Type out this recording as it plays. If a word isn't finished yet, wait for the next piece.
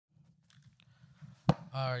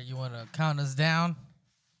All right, you want to count us down?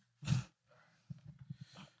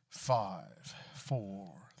 5,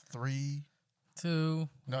 4, 3, 2.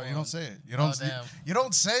 No, 1. you don't say it. You don't. You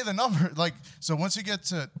don't say the number. Like, so once you get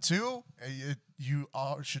to 2, you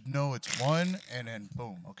all should know it's 1, and then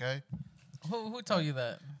boom. Okay. Who told you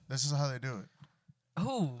that? This is how they do it.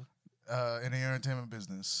 Who? In the entertainment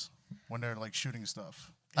business, when they're like shooting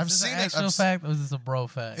stuff. I've seen it. Actual fact, or is this a bro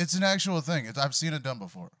fact? It's an actual thing. I've seen it done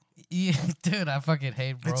before. Yeah, dude, I fucking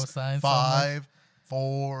hate bro signs. 5,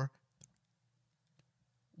 4,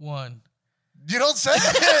 1. You don't say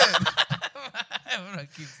it.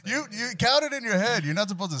 You count it in your head. You're not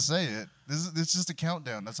supposed to say it. It's just a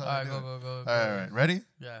countdown. That's how I do it. Go. All right. Ready?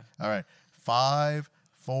 Yeah. All right. 5,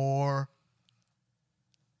 4.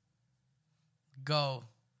 Go.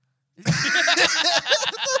 What the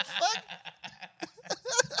fuck?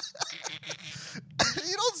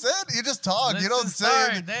 You don't say it. You just talk. You don't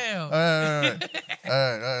say it. Damn. All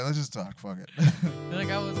right. Let's just talk. Fuck it. Like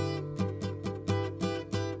I was.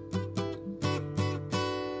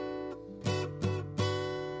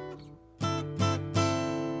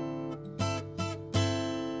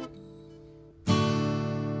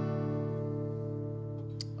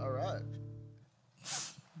 All right.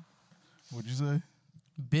 What'd you say?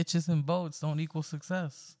 Bitches and boats don't equal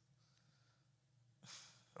success.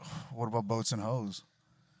 What about boats and hoes?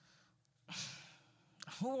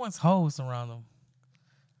 Who wants hoes around them?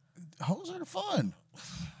 Hoes are fun.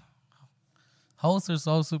 Hoes are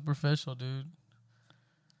so superficial, dude.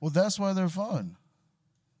 Well, that's why they're fun.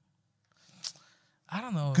 I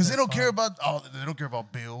don't know. Because they don't care about they don't care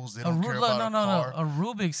about bills. They don't care about a car. A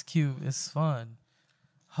Rubik's Cube is fun.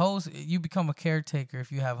 Hoes, you become a caretaker if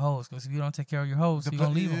you have hoes. Because if you don't take care of your hoes, you're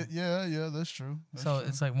going to leave them. Yeah, that's true.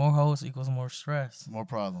 It's like more hoes equals more stress. More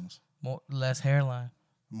problems. Less hairline.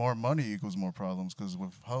 More money equals more problems because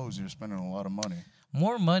with hoes, you're spending a lot of money.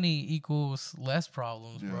 More money equals less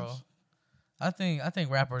problems, yes. bro. I think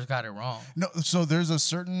rappers got it wrong. No, so there's a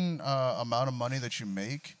certain amount of money that you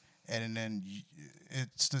make, and then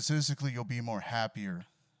statistically you'll be more happier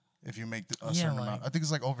if you make a certain amount. I think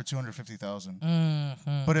it's like over 250,000.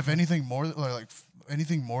 Mm-hmm. But if anything more, like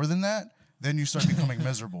anything more than that, then you start becoming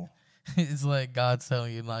miserable. It's like God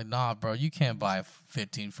telling you, like, nah, bro, you can't buy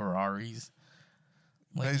 15 Ferraris.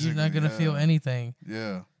 Like, basically, you're not gonna feel anything.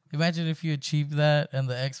 Yeah. Imagine if you achieved that and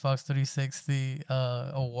the Xbox 360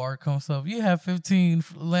 award comes up. You have 15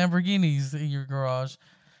 Lamborghinis in your garage.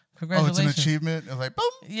 Congratulations. Oh, it's an achievement. It's like,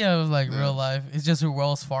 boom. Yeah, it was like real life. It's just a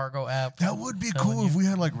Wells Fargo app. That would be cool if we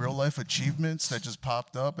had like real life achievements that just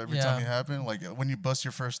popped up every time you happen. Like when you bust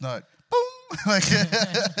your first nut, boom. Like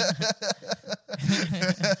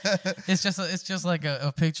it's just like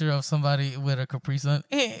a picture of somebody with a Capri Sun.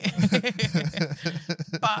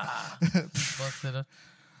 Busted up.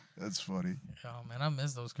 That's funny. Oh man, I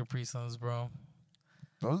miss those Capri Suns, bro.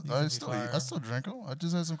 I still drink them. I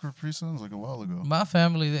just had some Capri Suns like a while ago. My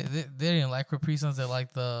family, they didn't like Capri Suns. They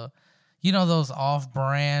like those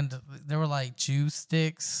off-brand. They were like juice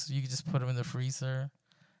sticks. You could just put them in the freezer.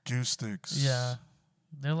 Juice sticks. Yeah,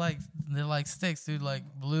 they're like sticks, dude. Like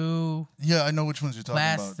blue. Yeah, I know which ones you're talking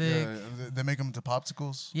plastic. about. Yeah, they make them into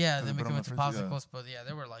popsicles. Yeah, they make them into popsicles. But yeah,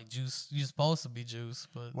 they were like juice. You're supposed to be juice,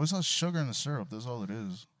 but what's that sugar in the syrup? That's all it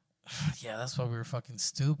is. Yeah, that's why we were fucking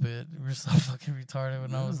stupid. We were so fucking retarded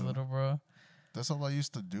when I was little, bro. That's all I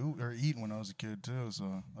used to do or eat when I was a kid too.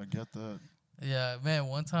 So I get that. Yeah, man.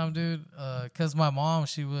 One time, dude, cause my mom,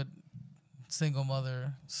 single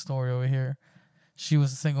mother story over here. She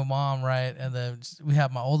was a single mom, right? And then we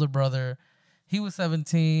had my older brother. He was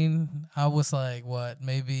 17. I was like,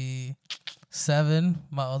 maybe 7.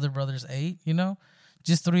 My other brother's 8. You know,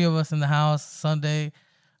 just 3 of us in the house. Sunday.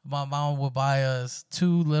 My mom would buy us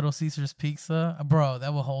 2 Little Caesars pizza. Bro,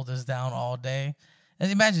 that would hold us down all day.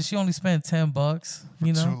 And imagine she only spent $10, for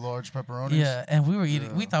you know? 2 large pepperonis. Yeah, and we were eating.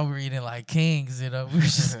 Yeah. We thought we were eating like kings, you know. We were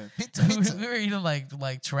just pizza. We were eating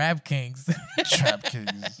like Trap Kings. Trap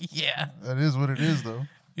Kings. Yeah, that is what it is, though.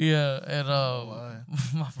 Yeah, and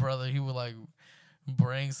my brother, he would like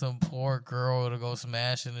bring some poor girl to go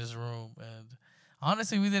smash in his room, and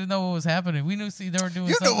honestly, we didn't know what was happening. We knew they were doing.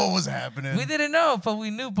 You something. knew what was happening. We didn't know, but we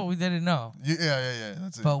knew, but we didn't know. Yeah.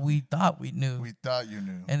 That's it. But we thought we knew. We thought you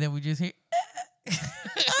knew. And then we just hear.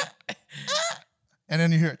 And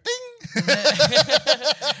then you hear ding.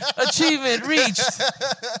 Achievement reached.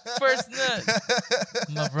 First nut.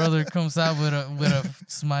 My brother comes out with a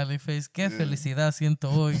smiley face. Que felicidad siento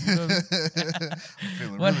hoy.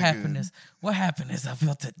 What happiness? What happiness I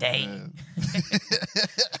feel today.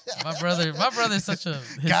 My brother's such a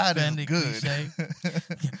Hispanic cliche.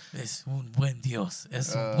 Es un buen Dios.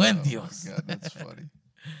 Es un buen Dios. God, that's funny.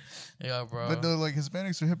 Yeah, bro. But no, like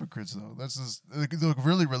Hispanics are hypocrites though. That's just the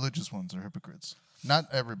really religious ones are hypocrites. Not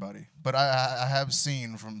everybody, but I have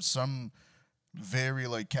seen from some very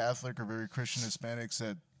like Catholic or very Christian Hispanics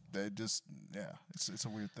that just it's a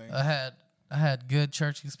weird thing. I had good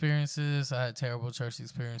church experiences. I had terrible church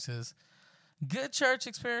experiences. Good church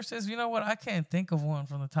experiences. You know what? I can't think of one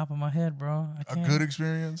from the top of my head, bro. A good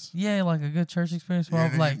experience? Yeah, like a good church experience. Where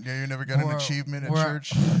I'm like, you never got an achievement in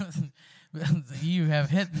church.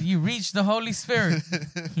 You reached the Holy Spirit.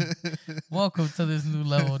 Welcome to this new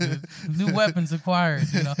level, dude. New weapons acquired.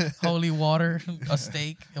 You know, holy water, a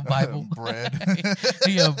steak, a Bible, bread.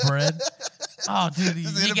 Yeah, bread. Oh, dude,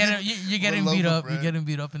 you're getting beat up. You're getting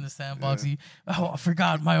beat up in the sandbox. Yeah. I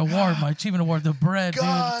forgot my award, my achievement award, the bread.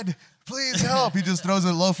 God, dude. Please help! He just throws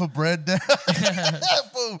a loaf of bread down.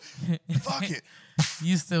 Boom. Fuck it.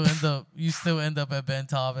 You still end up at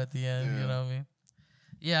Bentop at the end. Yeah. You know what I mean?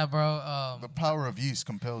 Yeah, bro. The power of yeast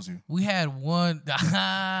compels you. We had one. You're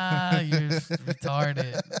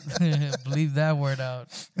retarded. Believe that word out.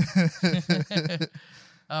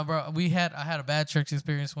 Bro, I had a bad church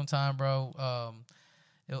experience one time, bro.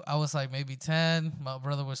 I was like maybe 10. My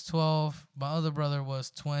brother was 12. My other brother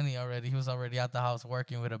was 20 already. He was already out the house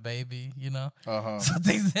working with a baby, you know? So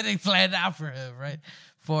things didn't plan out for him, right?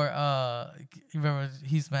 For, you remember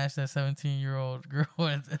he smashed that 17-year-old girl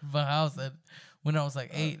at my house when I was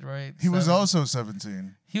like 8, right? He was also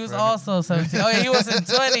 17. He was also 17. Oh, yeah, he wasn't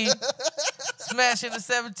 20. Smashing a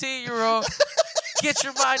 17-year-old. Get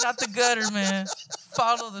your mind out the gutter, man.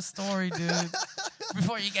 Follow the story, dude.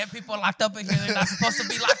 Before you get people locked up in here, they're not supposed to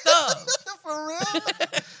be locked up. For real?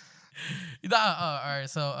 All right,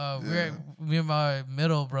 so me and my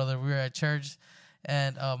middle brother, we were at church,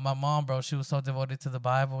 and my mom, bro, she was so devoted to the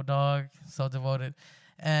Bible, dog. So devoted.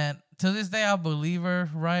 And to this day, I believe her,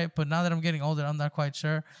 right? But now that I'm getting older, I'm not quite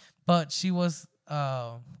sure. But she was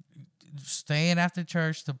staying after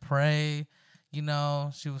church to pray. You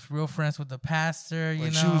know, she was real friends with the pastor, you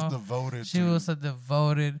know. She was devoted. She was a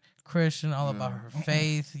devoted Christian, all about her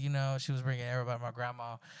faith. You know, she was bringing everybody, my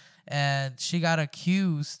grandma. And she got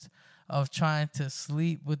accused of trying to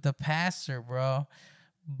sleep with the pastor, bro,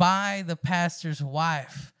 by the pastor's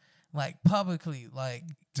wife, like publicly. Like,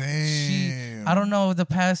 damn. I don't know if the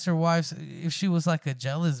pastor's wife, if she was like a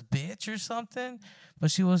jealous bitch or something. But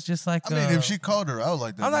she was just like, I mean, if she called her out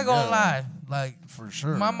like that, I'm not gonna lie, like for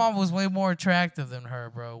sure. My mom was way more attractive than her,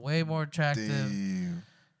 bro. Way more attractive. Damn.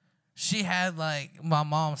 She had like my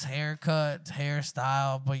mom's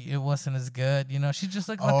hairstyle, but it wasn't as good. You know, she just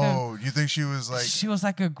looked like you think she was like? She was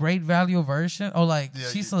like a great value version, or like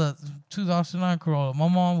she's a 2009 Corolla. My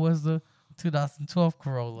mom was the 2012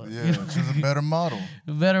 Corolla. Yeah, you know? she's a better model.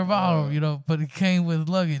 You know, but it came with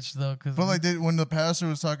luggage though. But like, when the pastor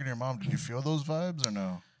was talking to your mom, did you feel those vibes or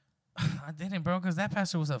no? I didn't, bro, because that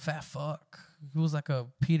pastor was a fat fuck. He was like a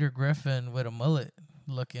Peter Griffin with a mullet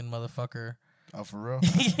looking motherfucker. Oh, for real?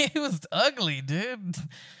 He was ugly, dude.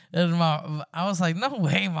 And I was like, no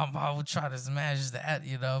way my mom would try to smash that,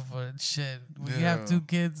 you know, but shit. When you have 2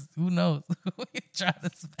 kids, who knows who you try to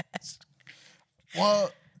smash? Well,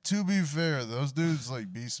 to be fair, those dudes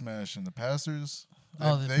like be smashing the pastors.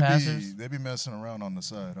 They be messing around on the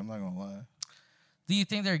side. I'm not gonna lie. Do you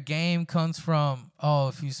think their game comes from,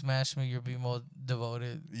 if you smash me, you'll be more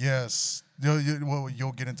devoted? Yes,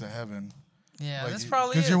 you'll get into heaven. Yeah, that's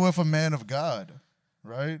probably because you're with a man of God,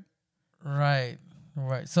 right? Right.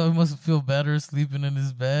 So he must feel better sleeping in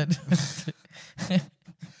his bed.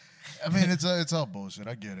 I mean, it's all bullshit.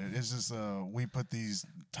 I get it. It's just we put these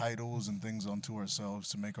titles and things onto ourselves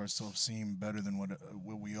to make ourselves seem better than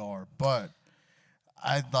what we are. But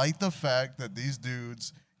I like the fact that these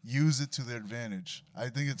dudes use it to their advantage. I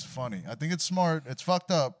think it's funny. I think it's smart. It's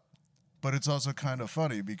fucked up, but it's also kind of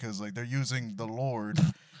funny because like they're using the Lord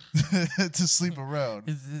to sleep around.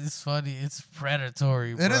 It's funny. It's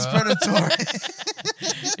predatory, bro. It is predatory.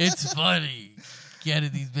 It's funny.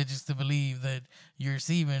 Getting these bitches to believe that your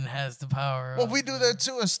semen has the power. Well, we do that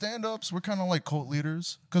too as stand-ups. We're kind of like cult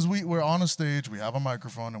leaders because we're on a stage, we have a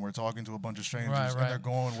microphone, and we're talking to a bunch of strangers, and they're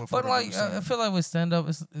going with. But like, I feel like with stand-up,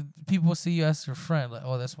 people see you as your friend. Like,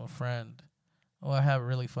 oh, that's my friend. Oh, I have a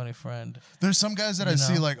really funny friend. There's some guys that I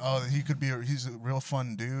see like, oh, he's a real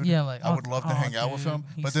fun dude. Yeah, like I would love to hang out with him.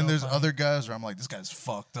 But then there's other guys where I'm like, this guy's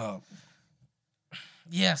fucked up.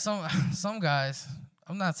 Yeah, some guys.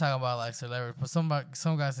 I'm not talking about like celebrities, but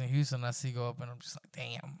some guys in Houston I see go up and I'm just like,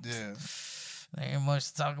 damn. Yeah. There ain't much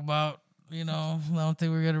to talk about, you know. I don't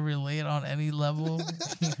think we're gonna relate on any level.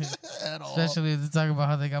 At all. Especially if they talk about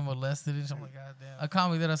how they got molested and shit. I'm like, God damn. A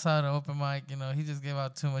comic that I saw at an open mic, you know, he just gave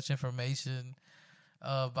out too much information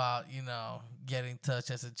about getting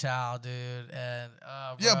touched as a child, dude. And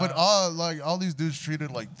Yeah, bro, but all these dudes treat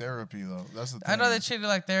it like therapy though. That's the thing. I know they treat it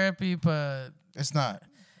like therapy, but it's not.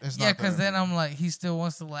 It's yeah, not because then therapy. I'm like, he still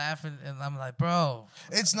wants to laugh, and I'm like, bro.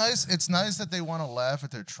 It's nice. It's nice that they want to laugh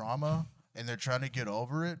at their trauma and they're trying to get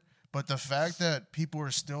over it. But the fact that people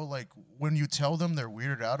are still like, when you tell them they're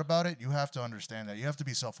weirded out about it, you have to understand that. You have to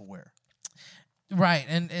be self-aware. Right,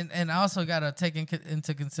 and I also got to take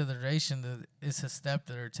into consideration that it's a step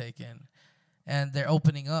that they're taking, and they're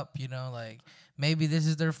opening up. Like maybe this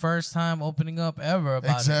is their first time opening up ever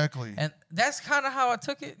about Exactly. it. And that's kind of how I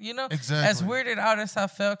took it. Exactly. As weirded out as I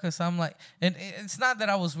felt, because I'm like, and it's not that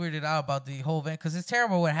I was weirded out about the whole event, because it's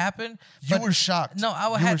terrible what happened. You were shocked. No, I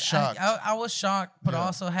were shocked. I was shocked, but I Yeah.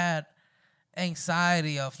 also had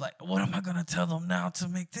anxiety of like, what am I gonna tell them now to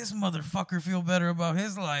make this motherfucker feel better about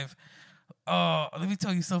his life? Oh, let me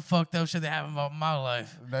tell you some fucked up shit that happened about my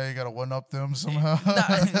life. Now you gotta one up them somehow.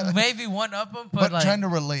 Maybe one up them, but like, trying to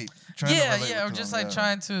relate. or just like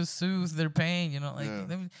trying to soothe their pain,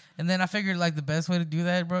 and then I figured like the best way to do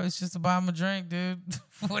that, bro, is just to buy them a drink, dude.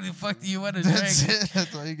 What the fuck do you want to drink? That's it.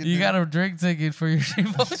 That's all you can do. You got a drink ticket for your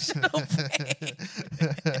emotional pain.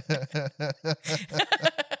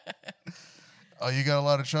 Oh, you got a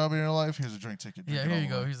lot of trouble in your life? Here's a drink ticket. Yeah, here you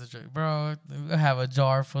go. Here's a drink, bro. I have a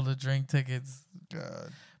jar full of drink tickets. God.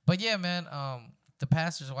 But yeah, man. The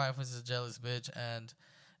pastor's wife was a jealous bitch, and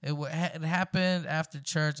it happened after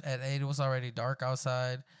church at 8. It was already dark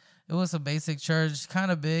outside. It was a basic church, kind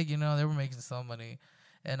of big. They were making some money,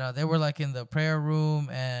 and they were like in the prayer room,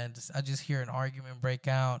 and I just hear an argument break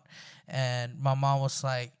out, and my mom was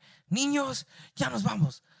like, "Niños, ya nos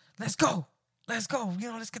vamos. Let's go. Let's go.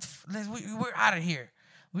 Let's get. We're out of here.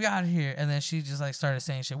 We out of here." And then she just like started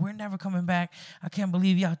saying shit. "We're never coming back. I can't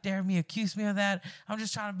believe y'all dare me, accuse me of that. I'm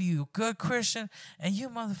just trying to be a good Christian, and you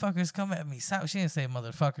motherfuckers come at me." She didn't say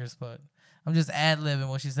motherfuckers, but I'm just ad-libbing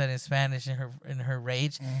what she said in Spanish in her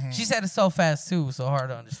rage. Mm-hmm. She said it so fast too, so hard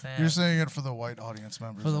to understand. You're saying it for the white audience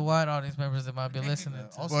members. For the white audience members that might be listening.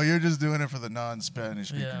 Well, you're just doing it for the non-Spanish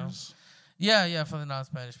speakers. Yeah, for the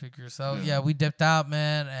non-Spanish speakers. So, yeah, we dipped out,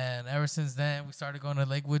 man, and ever since then, we started going to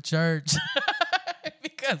Lakewood Church.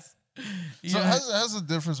 Because, how's the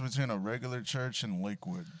difference between a regular church and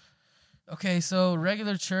Lakewood? Okay, so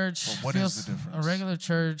regular church what is the difference? A regular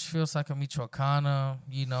church feels like a Michoacana,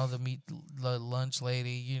 the lunch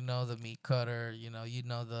lady, the meat cutter,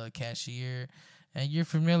 the cashier, and you're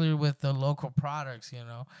familiar with the local products,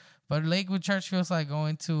 But Lakewood Church feels like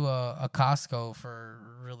going to a Costco for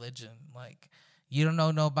religion. Like, you don't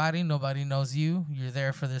know nobody knows you. You're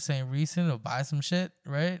there for the same reason to buy some shit,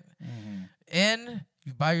 right? Mm-hmm. And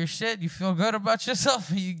you buy your shit, you feel good about yourself,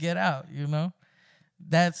 and you get out,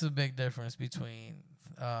 That's a big difference between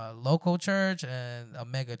local church and a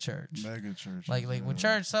mega church. Mega church. Like Lakewood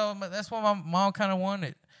Church. So that's what my mom kind of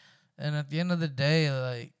wanted. And at the end of the day,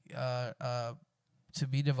 like, to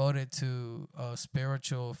be devoted to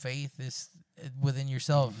spiritual faith is within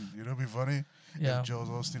yourself. It'll be funny if Joel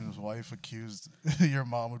Osteen's wife accused your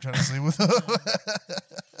mom of trying to sleep with him.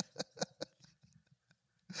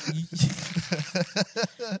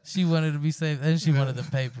 She wanted to be safe, and she wanted the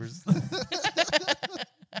papers.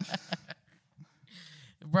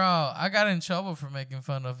 Bro, I got in trouble for making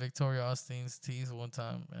fun of Victoria Osteen's teeth one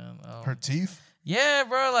time, man. Her teeth? Yeah,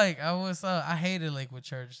 bro. Like, I hated Lakewood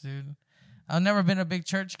Church, dude. I've never been a big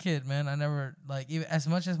church kid, man. I never, like, even as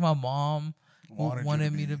much as my mom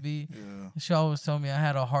wanted me to be. Yeah. She always told me I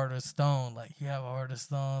had a heart of stone. Like, you have a heart of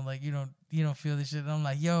stone. Like, you don't feel this shit. And I'm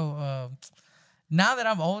like, yo, now that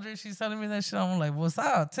I'm older, she's telling me that shit. I'm like, was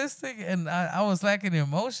I autistic and I was lacking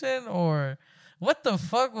emotion, or what the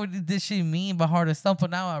fuck did she mean by heart of stone? But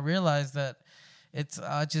now I realize that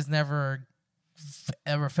I just never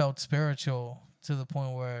ever felt spiritual to the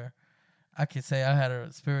point where I could say I had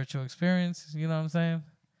a spiritual experience. You know what I'm saying?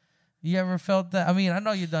 You ever felt that? I mean, I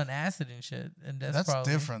know you've done acid and shit, and that's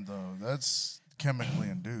probably different though. That's chemically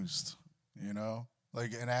induced.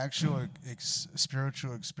 Like an actual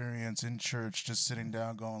spiritual experience in church, just sitting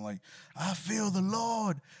down, going like, "I feel the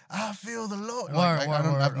Lord, I feel the Lord."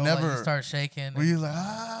 I've never like you start shaking. Were you like,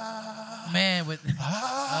 ah, man? With no,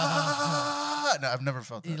 I've never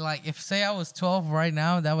felt that. Like, if say I was 12 right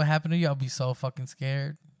now, that would happen to you, I'd be so fucking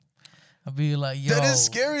scared. I'd be like, yo. That is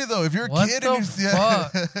scary, though. If you're a kid and he's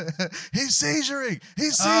seizuring.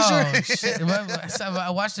 He's seizuring. Oh, shit.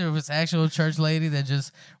 I watched it with this actual church lady that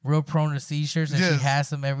just real prone to seizures, and she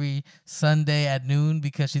has them every Sunday at noon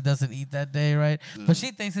because she doesn't eat that day, right? But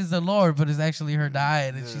she thinks it's the Lord, but it's actually her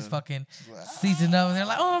diet, and she's fucking seizing up. And they're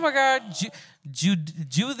like, oh, my God.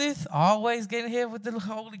 Judith always getting hit with the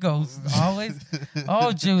Holy Ghost. Always.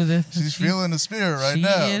 Oh, Judith. She's feeling the spirit right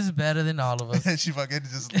now. She is better than all of us. She fucking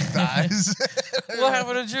just dies. What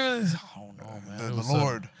happened to Judith? I don't know,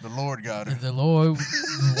 man. The Lord got her. The Lord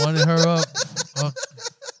wanted her up.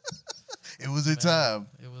 It was a time.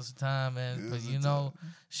 It was a time, man. But you know,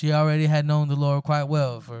 she already had known the Lord quite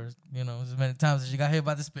well for, you know, as many times as she got hit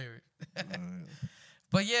by the Spirit.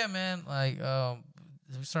 But yeah, man, like,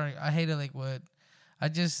 I hated like what I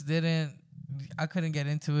just didn't. I couldn't get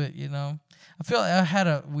into it, you know. I feel like I had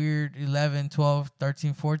a weird 11, 12,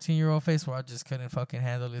 13, 14-year-old face where I just couldn't fucking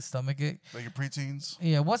handle his stomachache. Like your preteens?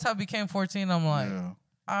 Yeah, once I became 14, I'm like,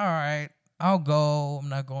 all right, I'll go. I'm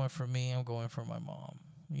not going for me. I'm going for my mom,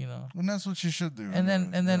 you know. And that's what you should do. And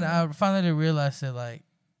then I finally realized that, like,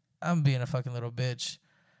 I'm being a fucking little bitch.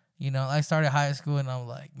 You know, I started high school and I'm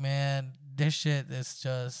like, man, this shit is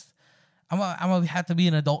just, I'm gonna have to be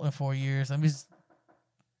an adult in 4 years. Let me just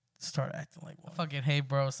start acting like one. I fucking hate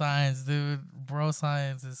bro science, dude. Bro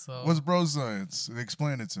science is so. What's bro science?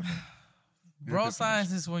 Explain it to me. Bro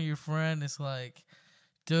science is when your friend is like,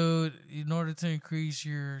 dude, in order to increase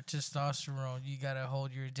your testosterone, you gotta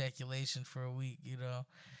hold your ejaculation for a week, you know.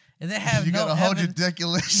 And they have you gotta hold your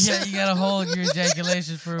ejaculation. Yeah, you gotta hold your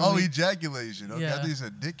ejaculation for a week. Ejaculation. Okay, yeah. I think you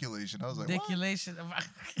said diculation. I was like, diculation.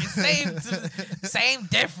 Same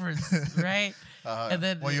difference, right? And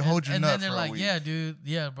then you hold your nut and then they're for like, a week. yeah, dude,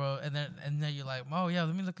 yeah, bro. And then you're like, oh yeah,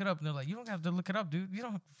 let me look it up. And they're like, you don't have to look it up, dude. You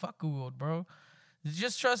don't fuck Google, bro.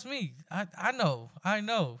 Just trust me. I know.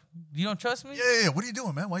 You don't trust me? Yeah. What are you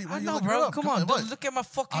doing, man? Why I you know, looking bro. it up? Come on, look at my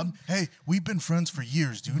fucking. Hey, we've been friends for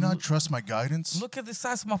years. Do you not trust my guidance? Look at the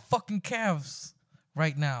size of my fucking calves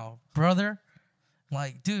right now, brother.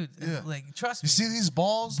 Like, dude, like, trust me. You see these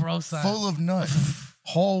balls? Bro size. Full of nut.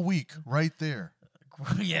 Whole week right there.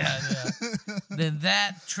 Yeah. Then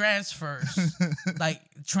that transfers, like,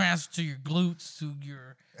 transfers to your glutes, to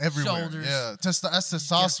your everywhere. Shoulders. Yeah, that's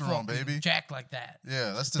testosterone, baby. Jack like that.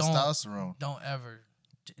 Yeah, that's testosterone. Don't ever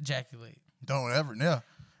ejaculate. Don't ever. Yeah.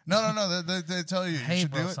 No. They tell you you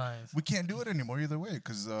should do it. Science. We can't do it anymore either way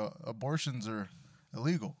because abortions are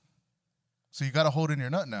illegal. So you got to hold in your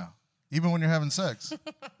nut now, even when you're having sex.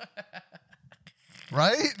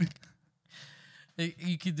 Right?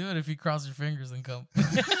 You can do it if you cross your fingers and come.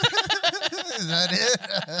 Is that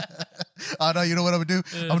it? Oh, no, you know what I'm going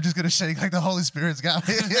to do? I'm just going to shake like the Holy Spirit's got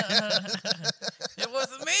me. It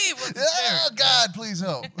wasn't me. It was the oh, Spirit. God, please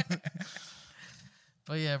help.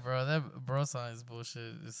 But yeah, bro, that bro science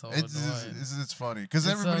bullshit is so annoying. It's funny because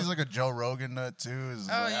everybody's like a Joe Rogan nut, too. It's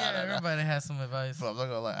like, everybody has some advice. But I'm not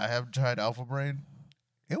going to lie. I have tried Alpha Brain.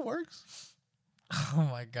 It works. Oh,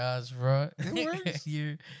 my gosh, bro. It works.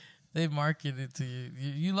 They market it to you.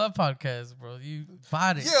 You love podcasts, bro. You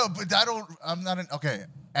bought it. Yeah, but okay,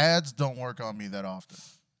 ads don't work on me that often.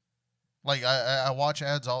 Like, I watch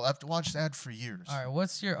ads I've watched ads for years. All right,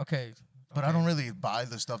 what's your, okay. But I don't really buy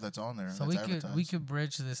the stuff that's on there. So we could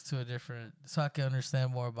bridge this to a different, so I can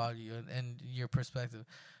understand more about you and your perspective.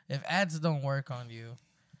 If ads don't work on you,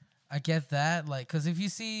 I get that. Like, because if you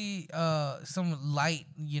see some light,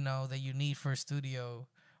 you know, that you need for a studio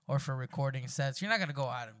or for recording sets, you're not going to go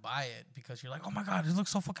out and buy it because you're like, oh my God, it looks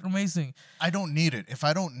so fucking amazing. I don't need it. If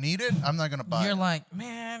I don't need it, I'm not going to buy it. You're like,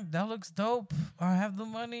 man, that looks dope. I have the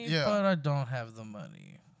money, but I don't have the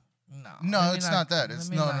money. No, it's not that. It's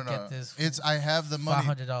no. It's I have the money.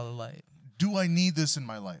 $500 light. Do I need this in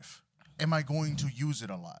my life? Am I going to use it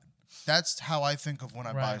a lot? That's how I think of when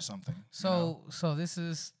I buy something. So this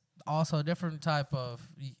is also a different type of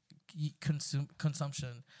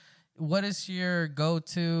consumption. What is your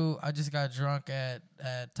go-to? I just got drunk at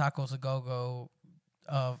Tacos A Go-Go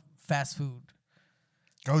fast food.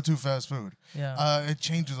 Go-to fast food. Yeah. It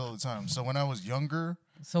changes all the time. So when I was younger.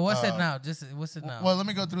 So what's it now? What's it now? Well, let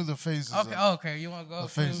me go through the phases. Okay. You want to go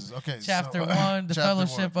through phases? Okay. Chapter 1, the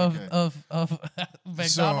fellowship of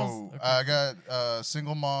McDonald's. So I got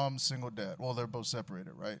single mom, single dad. Well, they're both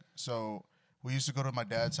separated, right? So we used to go to my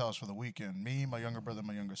dad's house for the weekend. Me, my younger brother,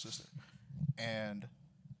 my younger sister, and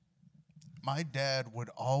my dad would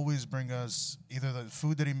always bring us either the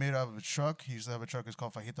food that he made out of a truck. He used to have a truck. It's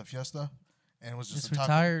called Fajita Fiesta, and it was just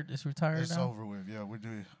retired. It's retired. It's now? over with. Yeah,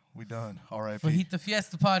 we done. R.I.P. Fajita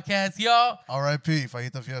Fiesta Podcast, y'all. R.I.P.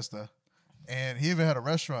 Fajita Fiesta, and he even had a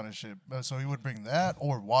restaurant and shit. So he would bring that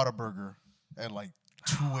or Whataburger at like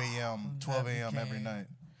 2 a.m., 12 a.m. every night.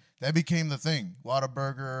 That became the thing.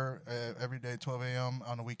 Whataburger every day, 12 a.m.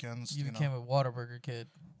 on the weekends. You became a Whataburger kid.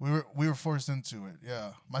 We were forced into it,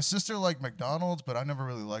 yeah. My sister liked McDonald's, but I never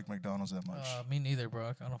really liked McDonald's that much. Me neither,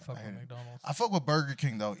 bro. I don't fuck with McDonald's. I fuck with Burger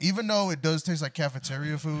King, though. Even though it does taste like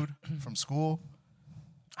cafeteria food from school,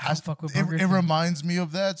 I don't fuck with Burger it King. reminds me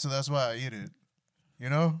of that, so that's why I eat it. You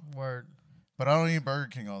know? Word. But I don't eat Burger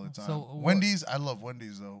King all the time. So Wendy's, I love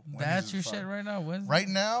Wendy's though. That's your shit right now? Wednesday? Right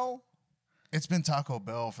now, it's been Taco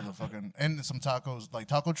Bell for the fucking and some tacos, like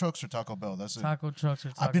taco trucks or Taco Bell. That's it. Taco trucks or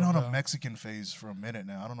Taco I've been on Bell. a Mexican phase for a minute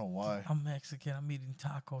now. I don't know why. I'm Mexican. I'm eating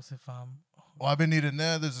tacos if I'm. Well, I've been eating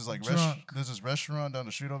there. There's this like Drunk. there's this restaurant down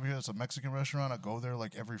the street over here. It's a Mexican restaurant. I go there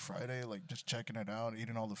like every Friday, like just checking it out,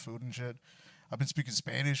 eating all the food and shit. I've been speaking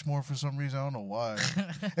Spanish more for some reason. I don't know why.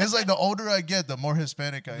 It's like the older I get, the more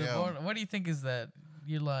Hispanic I am. What do you think is that?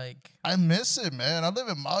 You're like. I miss it, man. I live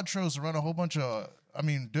in Montrose around a whole bunch of,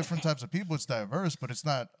 different types of people. It's diverse, but it's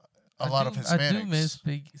not a lot of Hispanics. I do miss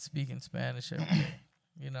speaking Spanish every day,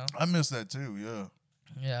 you know? I miss that too, yeah.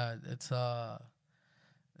 Yeah, it's,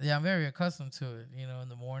 yeah, I'm very accustomed to it, you know, in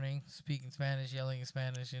the morning, speaking Spanish, yelling in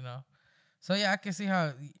Spanish, you know? So, yeah, I can see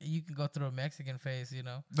how you can go through a Mexican phase, you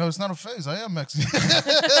know? No, it's not a phase. I am Mexican.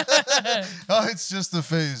 Oh, it's just a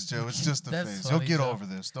phase, Joe. It's just a phase. Funny, You'll get Joe. over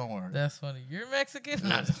this. Don't worry. That's funny. You're Mexican?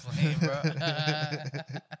 Not just playing, bro.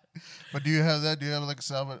 But do you have that? Do you have like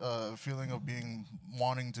a feeling of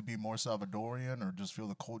wanting to be more Salvadorian or just feel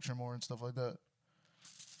the culture more and stuff like that?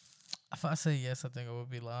 If I say yes, I think I would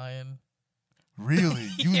be lying. Really?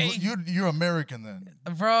 You're American then?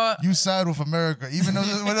 Bro. You side with America. Even though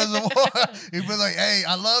there's a war, you be like, hey,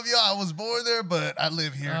 I love you. I was born there, but I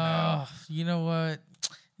live here now. You know what?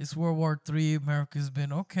 It's World War III. America's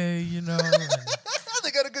been okay, you know. They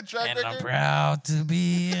got a good track record. And I'm proud to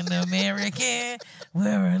be an American,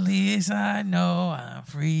 where at least I know I'm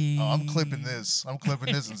free. Oh, I'm clipping this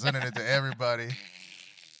and sending it to everybody.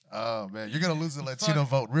 Oh, man. You're going to lose the Latino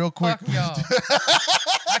vote real quick. Fuck y'all.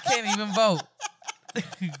 I can't even vote.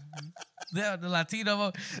 The Latino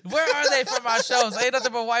vote. Where are they for my shows? Ain't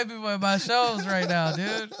nothing but white people in my shows right now,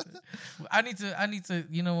 dude. I need to,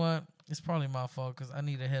 you know what? It's probably my fault because I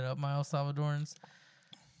need to hit up my El Salvadorans.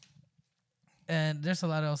 And there's a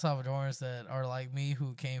lot of El Salvadorans that are like me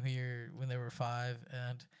who came here when they were 5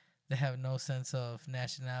 and they have no sense of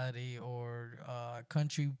nationality or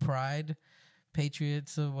country pride,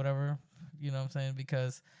 patriots or whatever. You know what I'm saying?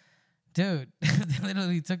 Because, dude, they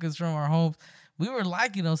literally took us from our homes. We were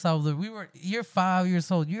liking El Salvador. You're 5 years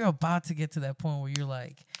old. You're about to get to that point where you're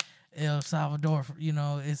like, El Salvador, you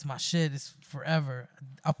know, it's my shit. It's forever.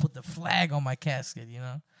 I'll put the flag on my casket, you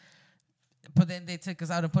know? But then they took us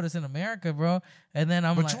out and put us in America, bro. And then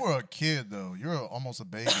But you were a kid, though. You were almost a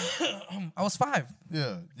baby. I was 5.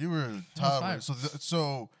 Yeah, you were a toddler. So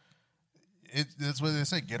that's what they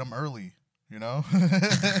say. Get them early. You know,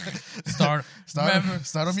 start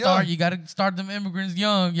them young. You got to start them immigrants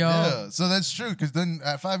young, yo. Yeah, so that's true. Because then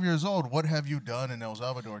at 5 years old, what have you done in El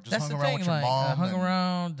Salvador? Just hung around with your mom. I hung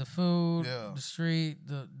around the food, the street,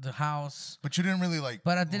 the house. But you didn't really like.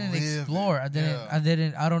 But I didn't explore. I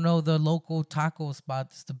don't know the local taco spot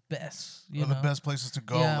that's the best. You know? The best places to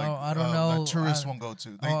go. Yeah, like, I don't know. That tourists won't go to.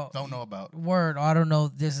 They don't know about. Word. I don't know.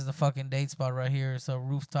 This is the fucking date spot right here. It's a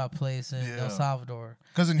rooftop place in El Salvador.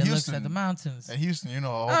 Because in Houston, looks at the mountains. At Houston, you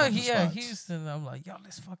know. Houston. I'm like, yo,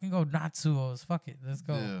 let's fucking go. Natsuos. Fuck it. Let's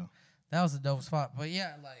go. Yeah. That was a dope spot. But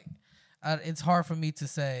yeah, like, it's hard for me to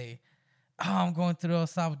say, oh, I'm going through a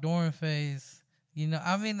Salvadoran phase. You know,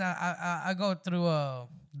 I mean, I go through a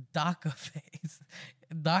DACA phase.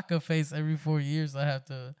 DACA phase every 4 years. I have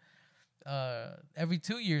to, every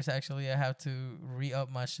 2 years, actually, I have to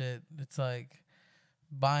re-up my shit. It's like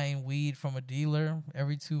buying weed from a dealer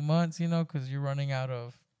every 2 months, you know, because you're running out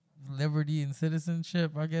of liberty and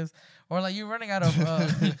citizenship, I guess, or like you're running out of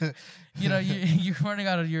you know, you're running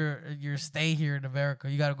out of your stay here in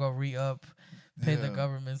America. You got to go re-up, pay the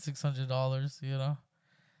government $600, you know,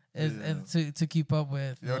 and to keep up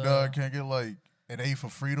with. Yo, dog, can't get like an A for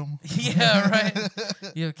freedom. Yeah, right.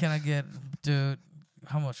 Yo, can I get, dude,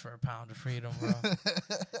 how much for a pound of freedom, bro?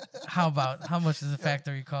 How much does the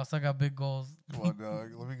factory cost? I got big goals. Come on,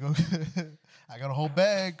 dog. Let me go. I got a whole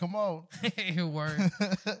bag. Come on. Word.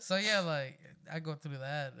 So yeah, like I go through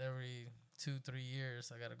that every 2-3 years.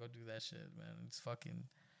 I gotta go do that shit, man. It's fucking.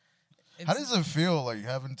 How does it feel like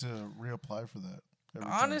having to reapply for that?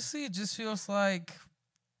 Honestly, it just feels like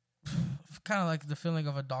kind of like the feeling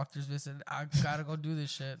of a doctor's visit. I gotta go do this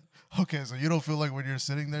shit. Okay, so you don't feel like when you're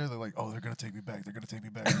sitting there, they're like, oh, they're gonna take me back. They're gonna take me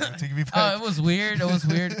back. They're gonna take me back. It was weird. It was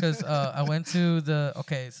weird because I went to the.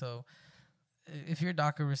 Okay, so if you're a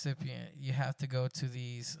DACA recipient, you have to go to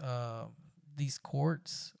these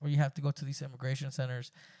courts, or you have to go to these immigration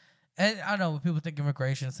centers, And I know when people think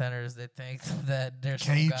immigration centers, they think that there's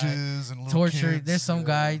cages some guy and little torturing. kids, There's some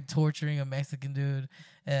guy torturing a Mexican dude,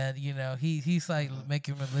 and he's like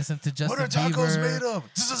making him listen to Justin What are tacos Bieber. made of?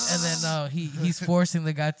 And then he's forcing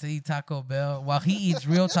the guy to eat Taco Bell while he eats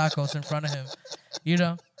real tacos in front of him.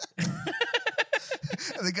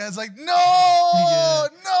 And the guy's like, no.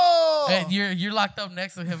 And you're locked up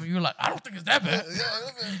next to him, and you're like, I don't think it's that bad.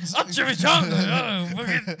 I'm Jimmy Chocolate.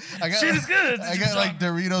 Shit is good. I got like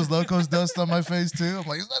Doritos Locos dust on my face too. I'm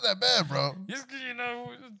like, it's not that bad, bro. It's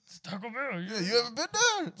it's Taco Bell. Yeah, you haven't been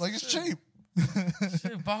there. Like, it's cheap.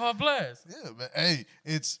 Shit, Baja Blast. Yeah, but hey,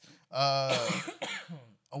 it's I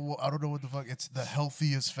don't know what the fuck. It's the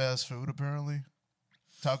healthiest fast food apparently.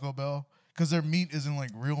 Taco Bell. Because their meat isn't like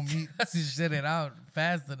real meat. That's just shit it out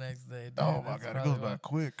fast the next day. Dude. Oh my god, it goes by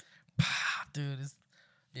quick. Dude,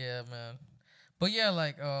 yeah, man. But yeah,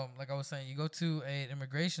 like I was saying, you go to an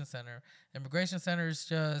immigration center. Immigration center is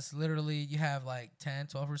just literally you have like 10,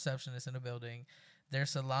 12 receptionists in a building.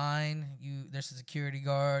 There's a line. There's a security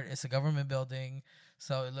guard. It's a government building,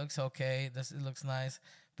 so it looks okay. It looks nice.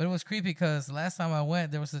 But it was creepy because last time I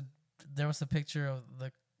went, there was a picture of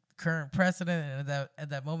the current president, and at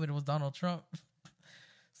that moment it was Donald Trump.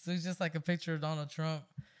 So it's just like a picture of Donald Trump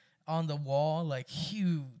on the wall, like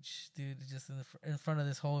huge, dude, just in front of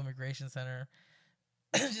this whole immigration center.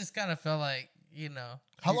 It just kind of felt like,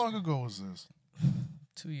 How long ago was this?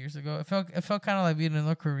 2 years ago. It felt kind of like being in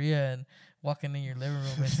North Korea and walking in your living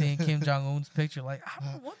room and seeing Kim Jong-un's picture. Like,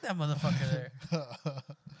 I don't want that motherfucker there.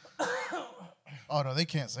 Oh no, they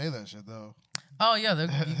can't say that shit though. Oh yeah,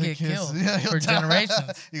 you get killed for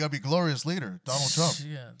generations. You gotta be glorious leader, Donald Trump.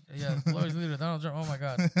 Yeah, glorious leader, Donald Trump. Oh my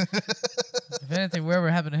god. If anything wherever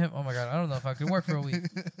happened to him, oh my god, I don't know if I could work for a week.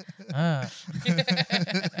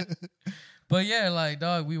 But yeah, like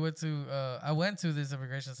dog, I went to this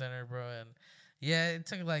immigration center, bro, and yeah, it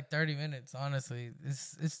took like 30 minutes. Honestly,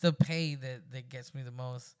 it's the pay that gets me the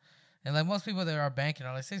most. And like most people that are banking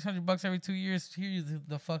are like $600 every 2 years. Here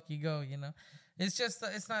the fuck you go, It's just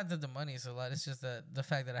it's not that the money is a lot. It's just that the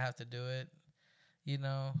fact that I have to do it,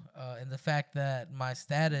 and the fact that my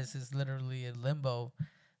status is literally in limbo.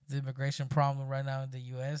 The immigration problem right now in the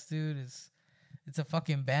U.S., dude, it's a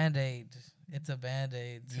fucking Band-Aid. It's a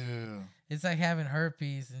Band-Aid. Yeah. It's like having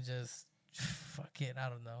herpes and just fucking, I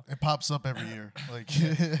don't know. It pops up every year. Like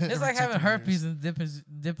it's like having herpes and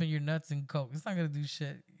dipping your nuts in Coke. It's not gonna do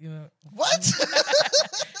shit, What?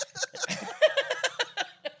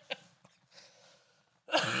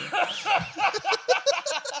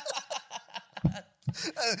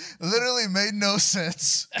 Literally made no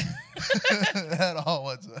sense at all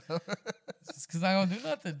whatsoever. It's because I don't do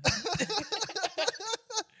nothing.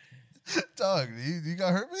 Dog, you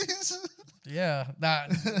got herpes? Yeah. Nah.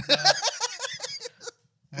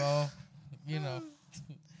 Well,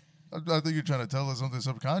 I think you're trying to tell us something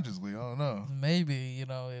subconsciously. I don't know. Maybe, it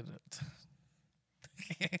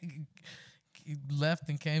left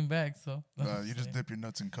and came back, so. You just dip your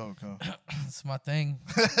nuts in Coke, huh? It's my thing.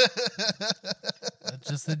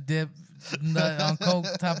 Just a dip nut on Coke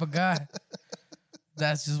type of guy.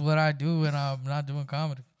 That's just what I do when I'm not doing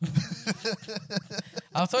comedy.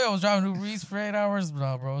 I'll tell you, I was driving to Reese for 8 hours.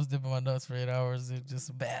 No, bro, I was dipping my nuts for 8 hours. It's just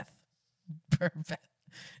a bath. Per bath.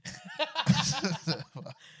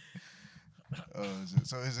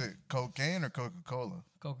 Is it cocaine or Coca-Cola?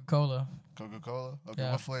 Coca-Cola. Coca-Cola? Okay,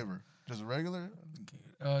 Yeah. what flavor? Just a regular?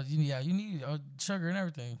 You need sugar and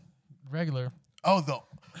everything. Regular. Oh,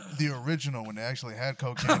 the original when they actually had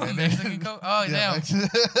cocaine in Mexican it. Coke? Oh, Yeah, damn.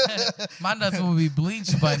 My nuts will be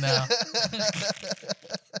bleached by now.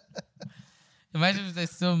 Imagine if they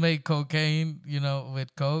still make cocaine,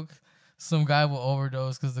 with Coke. Some guy will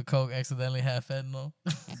overdose because the Coke accidentally had fentanyl.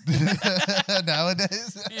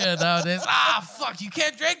 Nowadays? Yeah, nowadays. Fuck, you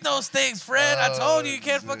can't drink those things, Fred. I told you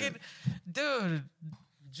can't fucking... Dude,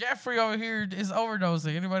 Jeffrey over here is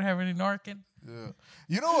overdosing. Anybody have any Narcan? Yeah.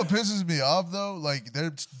 You know what pisses me off, though? Like,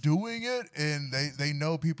 they're doing it, and they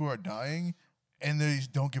know people are dying, and they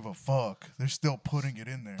just don't give a fuck. They're still putting it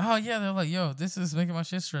in there. Oh, yeah. They're like, yo, this is making my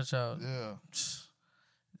shit stretch out. Yeah.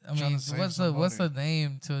 I mean, what's the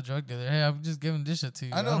name to a drug dealer? Hey, I'm just giving this shit to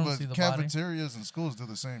you. I know, don't see but the cafeterias and schools do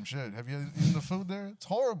the same shit. Have you eaten the food there? It's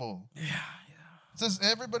horrible. Yeah. It's just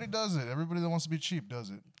everybody does it. Everybody that wants to be cheap does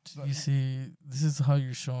it. You see, this is how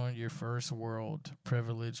you're showing your first world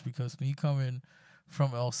privilege, because me coming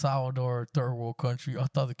from El Salvador, third world country, I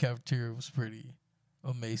thought the cafeteria was pretty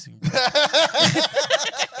amazing, bro.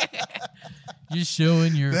 You're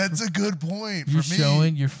showing your... That's a good point for me. You're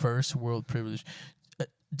showing your first world privilege.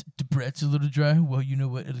 The bread's a little dry. Well, you know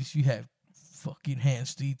what? At least you have fucking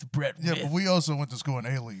hands to eat the bread with. Yeah, but we also went to school in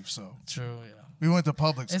A-Leaf, so. True, yeah. We went to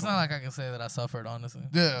public school. It's not like I can say that I suffered, honestly.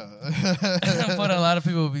 Yeah. But a lot of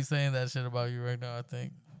people will be saying that shit about you right now, I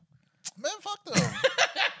think. Man, fuck them.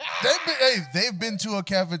 They've been to a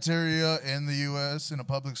cafeteria in the U.S. in a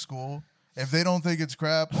public school. If they don't think it's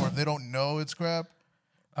crap or if they don't know it's crap.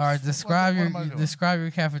 All right, describe what am I doing?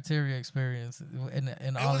 your cafeteria experience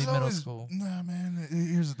in Ollie Middle School. Nah, man.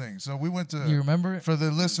 Here's the thing. So we went to. You remember it? For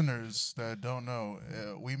the listeners that don't know,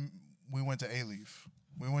 we went to A-Leaf.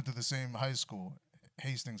 We went to the same high school,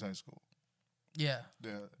 Hastings High School. Yeah.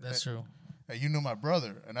 Yeah, that's true. And you knew my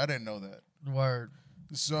brother, and I didn't know that. Word.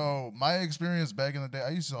 So my experience back in the day, I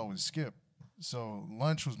used to always skip. So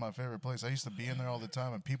lunch was my favorite place. I used to be in there all the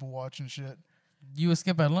time and people watching shit. You would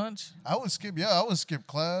skip at lunch? I would skip. Yeah, I would skip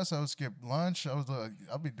class. I would skip lunch.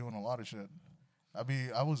 I'd be doing a lot of shit.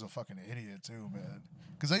 I was a fucking idiot too, man.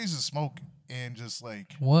 Because I used to smoke and just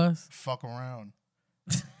like fuck around.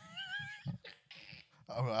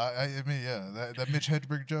 I mean, yeah, that Mitch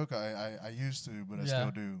Hedberg joke. I used to, but I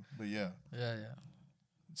still do. But yeah. Yeah.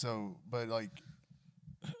 So, but like.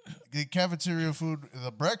 The cafeteria food,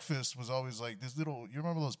 the breakfast was always like this little. You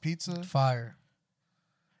remember those pizza? Fire.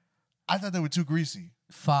 I thought they were too greasy.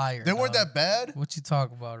 Fire. They weren't that bad. What you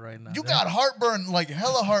talking about right now? You got heartburn, like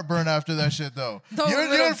hella heartburn after that shit, though.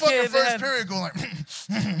 You're in fucking first period going like.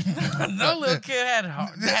 No little kid had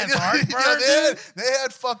heartburn. Yeah, they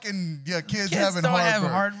had fucking kids having don't heartburn.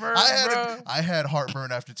 Have heartburn, I had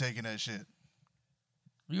heartburn after taking that shit.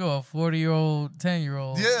 You a 40-year-old,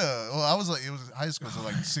 10-year-old. Yeah, well, I was like, it was high school, so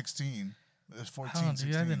like 16. It was 14,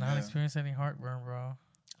 16. I did not experience any heartburn, bro.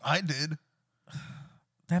 I did.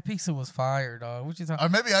 That pizza was fire, dog. What you talking? Or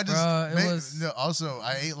maybe I just. Bro, no, also,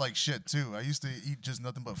 I ate like shit too. I used to eat just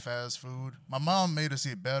nothing but fast food. My mom made us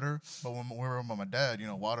eat better, but when we were with my dad,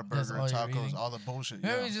 Whataburger, tacos, all the bullshit.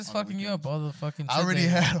 Maybe just fucking you up all the fucking. I already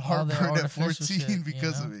had heartburn at 14 shit,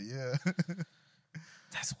 because of it. Yeah.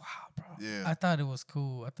 That's wild, bro. Yeah. I thought it was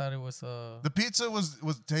cool. I thought it was The pizza was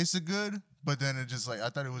tasted good, but then it just like I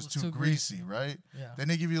thought it was too greasy, right? Yeah. Then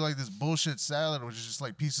they give you like this bullshit salad, which is just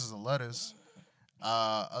like pieces of lettuce,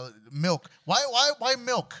 milk. Why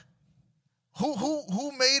milk?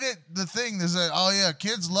 Who made it the thing that said, oh yeah,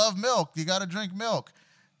 kids love milk. You got to drink milk.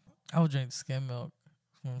 I would drink skim milk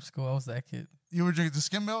from school. I was that kid. You were drinking the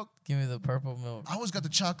skim milk? Give me the purple milk. I always got the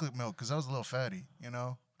chocolate milk because I was a little fatty,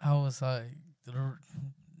 I was like,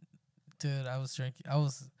 dude, I was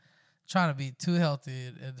trying to be too healthy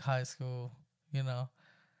in high school, I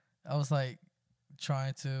was like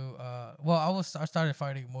trying to, I started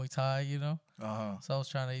fighting Muay Thai, so I was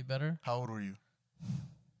trying to eat better. How old were you?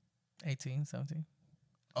 18, 17.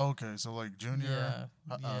 Okay, so like junior,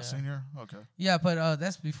 senior? Okay. Yeah, but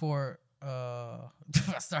that's before I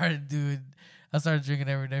started drinking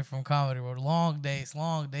every day from comedy, or long days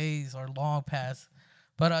or long paths.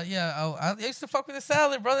 But I used to fuck with the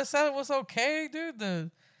salad, bro. The salad was okay, dude.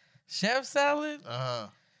 The chef salad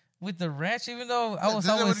with the ranch, even though I was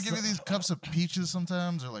always... Did they give you these cups of peaches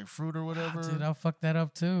sometimes, or like fruit or whatever? Dude, I'll fuck that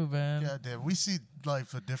up too, man. God damn, we see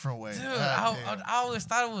life a different way. Dude, I always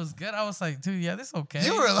thought it was good. I was like, dude, yeah, this okay.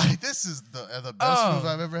 You were like, this is the best food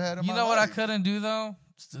I've ever had in my life. You know what I couldn't do, though?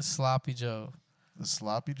 It's the sloppy Joe. The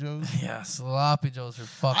sloppy joes? Yeah, sloppy joes are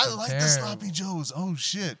fucking terrible. I like the sloppy joes. Oh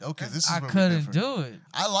shit. Okay, this is I couldn't do it.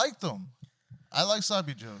 I like them. I like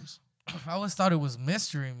sloppy joes. I always thought it was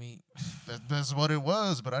mystery meat. That's what it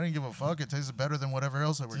was, but I didn't give a fuck. It tasted better than whatever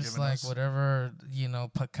else they were giving us. Just like whatever,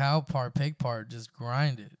 cow part, pig part, just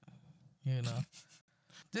grind it.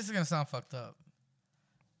 This is gonna sound fucked up,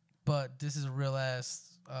 but this is a real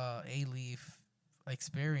ass A-Leaf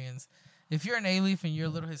experience. If you're an A-Leaf and you're a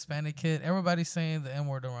little Hispanic kid, everybody's saying the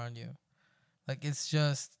N-word around you. Like, it's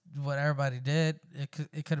just what everybody did. It could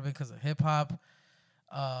have been because of hip-hop.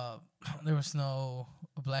 There was no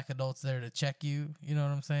black adults there to check you. You know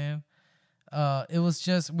what I'm saying? It was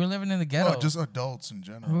just, we're living in the ghetto. Oh, just adults in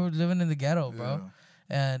general. We were living in the ghetto, bro.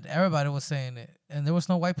 Yeah. And everybody was saying it. And there was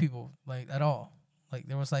no white people, like, at all. Like,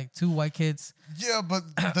 there was, like, 2 white kids. Yeah, but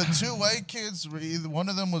the 2 white kids, one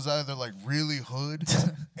of them was either, like, really hood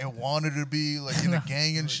and wanted to be, like, in a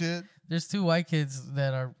gang and shit. There's 2 white kids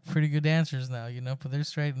that are pretty good dancers now, but they're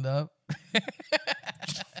straightened up.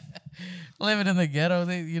 Living in the ghetto,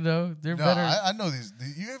 they're better. I know these.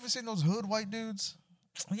 You ever seen those hood white dudes?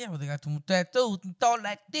 Yeah, but they got some tattoos and thought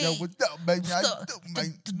like this. Yo, what's up, baby?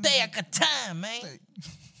 Today I got time, man.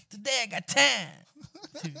 Today I got time.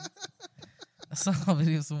 I saw a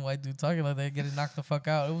video of some white dude talking like that, getting knocked the fuck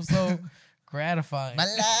out. It was so gratifying. My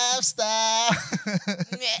lifestyle.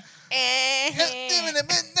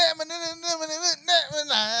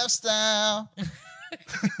 lifestyle.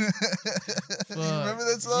 You remember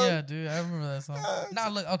that song? Yeah, dude, I remember that song. Now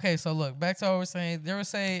look, okay, so look, back to what we're saying. There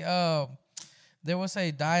was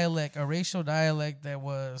a dialect, a racial dialect that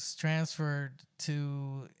was transferred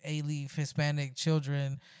to A-Leaf Hispanic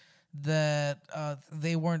children that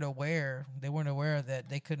they weren't aware. They weren't aware that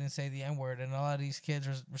they couldn't say the N-word, and a lot of these kids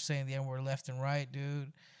were saying the N-word left and right,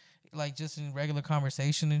 dude. Like just in regular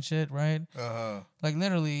conversation and shit, right? Like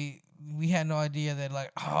literally, we had no idea that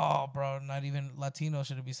like, oh, bro, not even Latino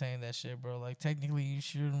should be saying that shit, bro. Like technically, you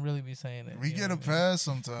shouldn't really be saying it. We get a pass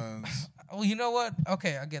sometimes. Well, you know what?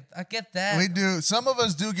 Okay, I get that. We do. Some of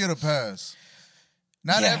us do get a pass.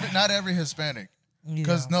 Not every Hispanic.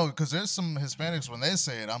 Because there's some Hispanics when they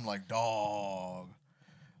say it, I'm like, dog.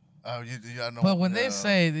 I know. But when they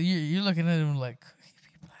say that, you're looking at him like, could he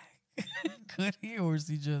be black? Could he, or is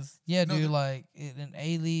he just? Yeah, no, dude. Like in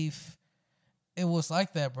A-Leaf, it was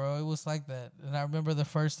like that, bro. It was like that. And I remember the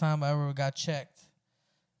first time I ever got checked,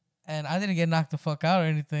 and I didn't get knocked the fuck out or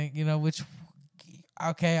anything, you know. Which,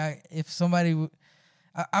 okay, if somebody,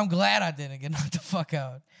 I'm glad I didn't get knocked the fuck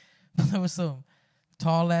out. But there was some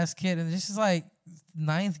tall ass kid, and this is like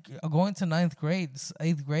going to ninth grade,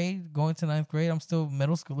 8th grade, going to 9th grade. I'm still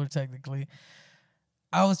middle schooler technically.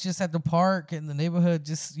 I was just at the park in the neighborhood,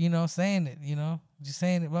 just, you know, saying it, you know, just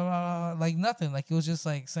saying it, blah, blah, blah, like nothing. Like it was just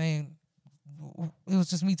like saying, it was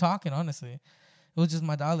just me talking, honestly. It was just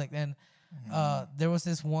my dialect. And there was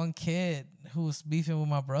this one kid who was beefing with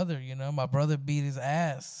my brother, you know. My brother beat his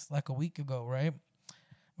ass like a week ago, right?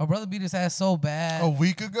 My brother beat his ass so bad. A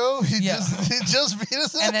week ago? He just beat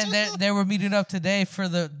his ass? And then they were meeting up today for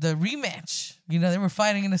the rematch. You know, they were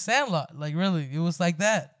fighting in the sandlot. Like, really, it was like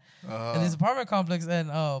that. In this apartment complex.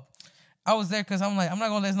 And I was there because I'm like, I'm not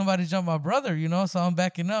going to let nobody jump my brother, you know? So I'm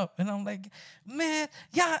backing up. And I'm like, man,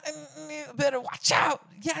 y'all better watch out.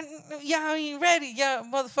 Y'all ain't ready. Y'all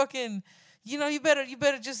motherfucking, you know, you better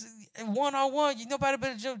just one-on-one. Nobody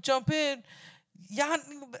better jump in. Y'all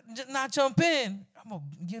not jump in. I'm going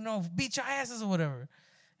to, you know, beat your asses or whatever.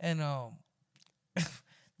 And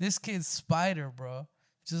this kid Spider, bro,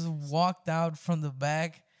 just walked out from the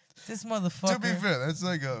back. This motherfucker. To be fair, that's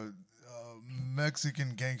like a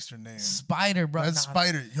Mexican gangster name. Spider, bro. That's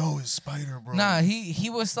Spider. Yo, it's Spider, bro. Nah,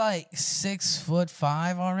 he was like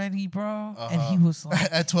 6'5" already, bro. And he was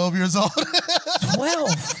like at 12 years old.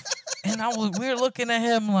 12. And we were looking at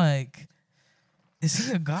him like, is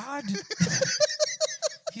he a god?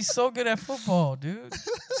 He's so good at football, dude.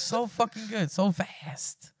 So fucking good. So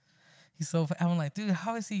fast. He's so fast. I'm like, dude,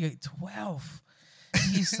 how is he 12?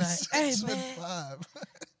 He's like, hey, man.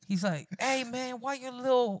 He's like, hey, man, why your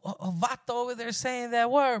little vato over there saying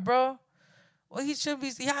that word, bro? Well, he should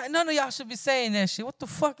be, none of y'all should be saying that shit. What the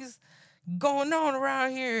fuck is going on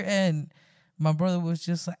around here? And my brother was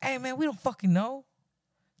just like, hey, man, we don't fucking know.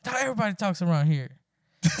 That's how everybody talks around here.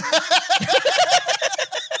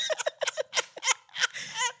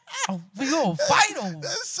 We gonna fight over.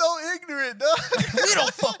 That's so ignorant, dog. We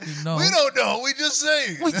don't fucking know. We don't know. We just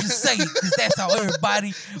say it. We just say it because that's how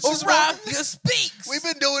everybody around here speaks. We've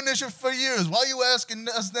been doing this shit for years. Why are you asking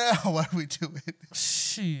us now why we do it?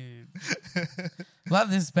 Shit. A lot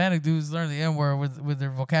of the Hispanic dudes learn the N-word with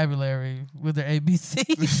their vocabulary, with their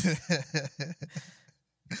ABCs.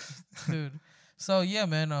 Dude. So, yeah,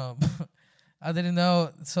 man. I didn't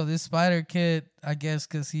know. So, this Spider kid, I guess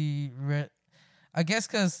because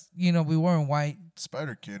because, you know, we weren't white.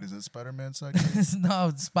 Spider Kid, is that Spider-Man sidekick?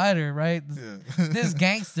 No, Spider, right? Yeah. This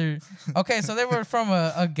gangster. Okay, so they were from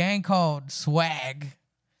a gang called Swag.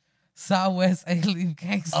 Southwest A-Leaf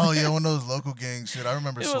Gangster. Oh, yeah, one of those local gang shit. I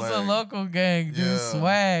remember Swag. It was a local gang, dude. Yeah.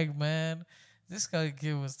 Swag, man. This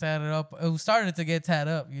kid was tatted up. It started to get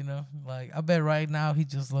tatted up, you know. Like, I bet right now he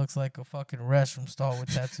just looks like a fucking restroom stall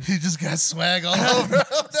with tattoos. He just got swag all over.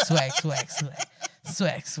 Swag.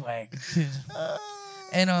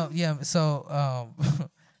 And yeah, so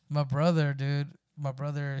my brother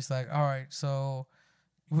is like, all right, so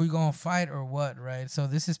we gonna fight or what, right? So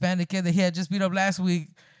this Hispanic kid that he had just beat up last week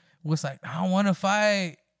was like, I don't want to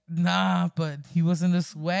fight. Nah, but he was in the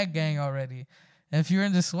Swag gang already. And if you're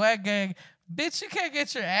in the Swag gang, bitch, you can't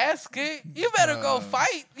get your ass kicked. You better go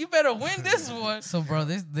fight. You better win this one. So, bro,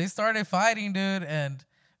 they started fighting, dude, and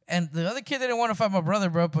the other kid didn't want to fight my brother,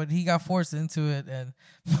 bro, but he got forced into it, and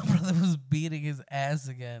my brother was beating his ass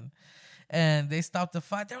again. And they stopped the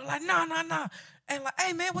fight. They were like, no. And like,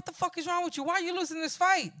 hey, man, what the fuck is wrong with you? Why are you losing this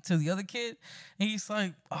fight? To the other kid. And he's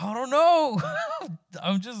like, I don't know.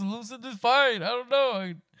 I'm just losing this fight. I don't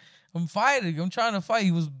know. I'm fighting. I'm trying to fight.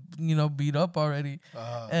 He was, you know, beat up already.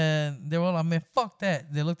 And they were like, man, fuck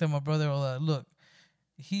that. They looked at my brother and were like, look,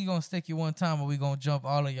 he gonna stick you one time or we gonna jump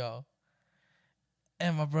all of y'all.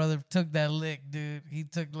 And my brother took that lick, dude. He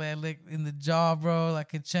took that lick in the jaw, bro,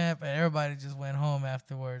 like a champ. And everybody just went home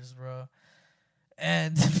afterwards, bro.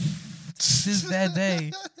 And since that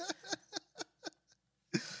day,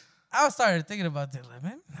 I started thinking about that. Like,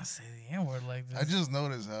 man, I say the N-word like this. I just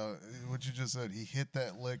noticed how what you just said. He hit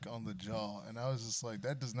that lick on the jaw, and I was just like,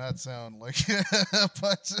 that does not sound like a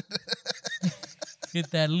punch. Hit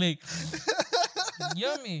that lick.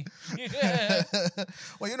 Yummy. Yeah.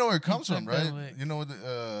 Well, you know where it comes from, right? You know what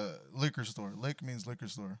the liquor store. Lick means liquor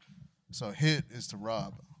store. So hit is to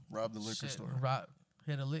rob. Rob the liquor store.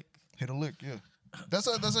 Hit a lick. Hit a lick, yeah. That's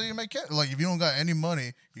how you make cash. Like if you don't got any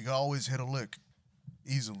money, you can always hit a lick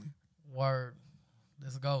easily. Word.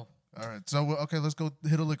 Let's go. All right. So okay, let's go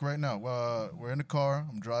hit a lick right now. We're in the car.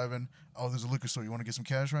 I'm driving. Oh, there's a liquor store. You want to get some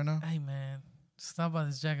cash right now? Hey man, stop by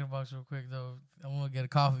this Jack in the Box real quick though. I want to get a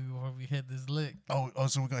coffee before we hit this lick. Oh,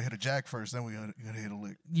 so we're gonna hit a Jack first, then we're gonna hit a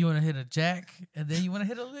lick. You want to hit a Jack and then you want to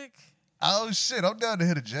hit a lick? Oh shit, I'm down to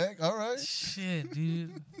hit a Jack. All right. Shit,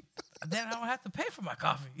 dude. Then I don't have to pay for my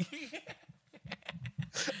coffee.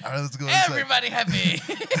 All right, let's go inside. Everybody happy.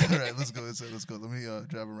 All right, let's go inside. Let's go. Let me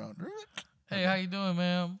drive around. Hey, how you doing,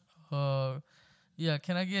 ma'am? Yeah,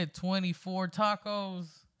 can I get 24 tacos?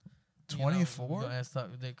 24?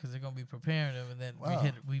 Because they're gonna be preparing them, and then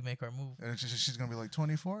we make our move. And she's gonna be like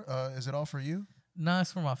 24. Is it all for you? No,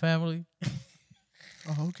 it's for my family.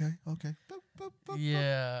 Oh, okay. Boop, boop, boop,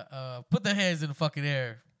 yeah. Put their hands in the fucking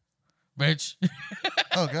air, bitch.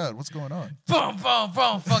 Oh God, what's going on? Boom, boom,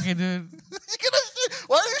 boom, fucking dude.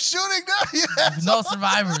 Why are you shooting now? No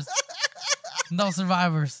survivors. No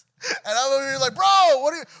survivors. And I'm over here like, bro,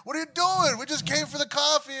 what are you doing? We just came for the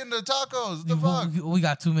coffee and the tacos. What the fuck? We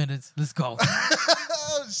got 2 minutes. Let's go.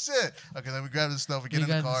 Oh shit. Okay, then we grab the stuff. We get in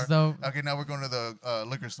the car. Okay, now we're going to the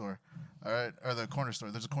liquor store. All right, or the corner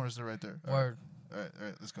store. There's a corner store right there. Word. All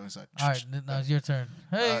right, let's go inside. All right, now it's your turn.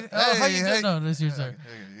 Hey, how you doing? No, it's your turn.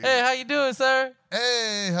 Hey, how you doing, sir?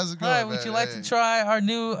 Hey, how's it going? All right, would you like to try our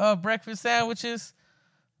new breakfast sandwiches?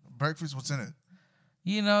 Breakfast? What's in it?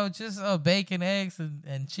 You know, just bacon, eggs,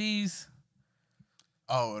 and cheese.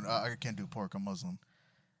 Oh, and I can't do pork. I'm Muslim.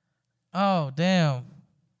 Oh, damn.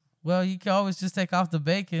 Well, you can always just take off the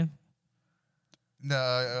bacon.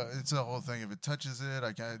 No, it's a whole thing. If it touches it,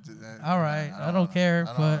 I can't do that. All right. I don't care.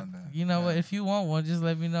 But you know what? If you want one, just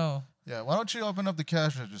let me know. Yeah. Why don't you open up the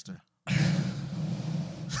cash register?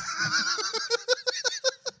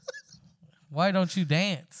 Why don't you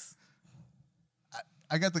dance?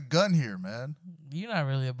 I got the gun here, man. You're not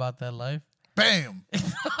really about that life. Bam.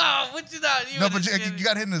 What you thought? No, but you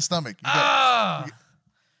got hit in the stomach. Why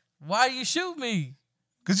you shoot me?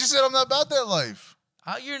 Because you said I'm not about that life.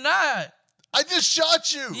 You're not. I just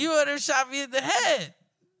shot you. You would have shot me in the head.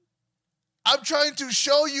 I'm trying to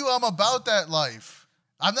show you I'm about that life.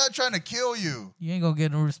 I'm not trying to kill you. You ain't gonna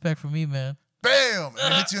get no respect from me, man. Bam!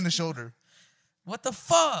 And it hits you in the shoulder. What the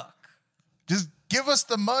fuck? Just give us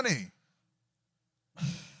the money.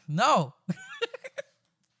 No.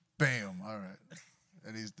 Bam. All right.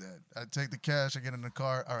 And he's dead. I take the cash. I get in the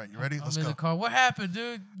car. All right, you ready? Let's I'm go. in the car. What happened,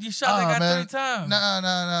 dude? You shot that guy 3 times.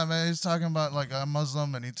 Nah, man. He's talking about like I'm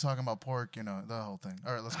Muslim and he's talking about pork, you know, the whole thing.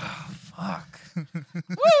 All right, let's go. Oh, fuck.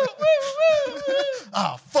 Woo.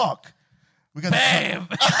 Oh, fuck. We got Bam.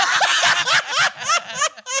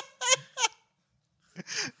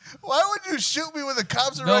 Why would you shoot me when the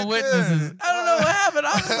cops are no right witnesses. there? I don't know what happened,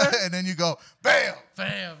 officer. And then you go, bam.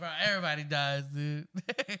 Bam, bro. Everybody dies, dude.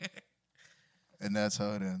 And that's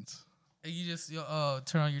how it ends. And you just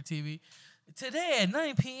turn on your TV. Today at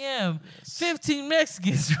 9 p.m., 15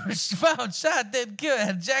 Mexicans were found shot, dead, killed,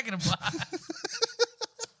 had a Jack in the Box.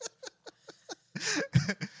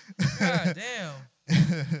 God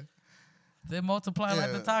damn. They multiply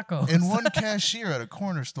like the tacos. And one cashier at a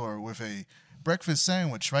corner store with a breakfast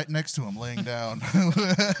sandwich right next to him laying down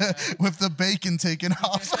with the bacon taken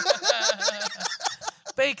off.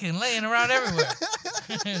 Bacon laying around everywhere.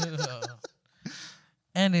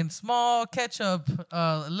 And in small ketchup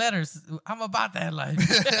letters, I'm about that life.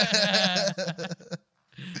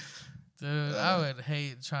 Dude, I would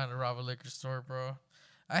hate trying to rob a liquor store, bro.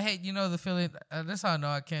 I hate, the feeling. That's how I know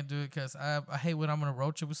I can't do it, because I hate when I'm on a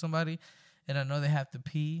road trip with somebody and I know they have to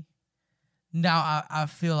pee. Now I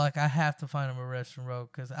feel like I have to find them a restroom, bro,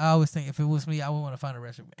 because I always think if it was me, I would want to find a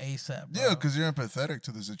restroom ASAP, bro. Yeah, because you're empathetic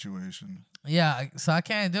to the situation. Yeah, so I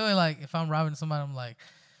can't do it. Like, if I'm robbing somebody, I'm like,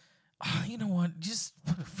 oh, you know what? Just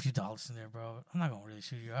put a few dollars in there, bro. I'm not going to really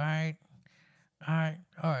shoot you, all right? All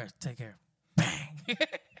right, take care. Bang.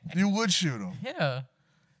 You would shoot him. Yeah.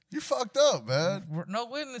 You fucked up, man. No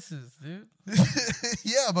witnesses, dude.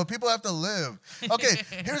 Yeah, but people have to live. Okay,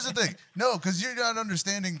 here's the thing. No, because you're not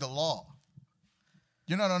understanding the law.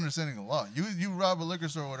 You're not understanding the law. You rob a liquor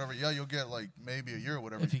store or whatever, yeah, you'll get like maybe a year or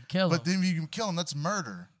whatever. If you kill him. But then if you kill him, that's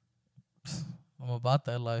murder. I'm about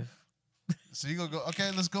that life. So you go,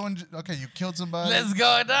 okay, let's go and, okay, you killed somebody. Let's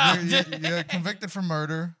go now. You're convicted for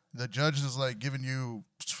murder. The judge is like giving you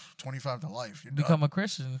 25 to life. You're Become done. a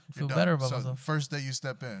Christian. Feel You're better done. about So myself. first day you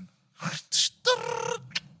step in.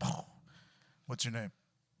 What's your name?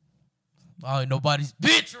 Oh, nobody's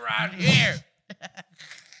bitch around here.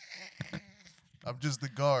 I'm just the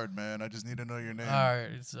guard, man. I just need to know your name. All right,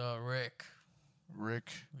 it's Rick. Rick.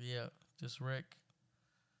 Yeah, just Rick.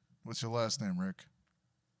 What's your last name, Rick?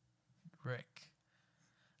 Rick.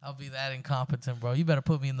 I'll be that incompetent, bro. You better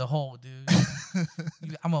put me in the hole, dude.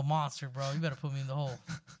 I'm a monster, bro. You better put me in the hole.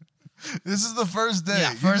 This is the first day.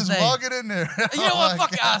 Yeah, You first just day. walk it in there. You know what?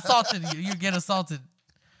 Fuck it. I assaulted you. You get assaulted.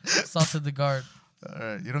 Assaulted the guard. All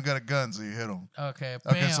right. You don't got a gun, so you hit him. Okay,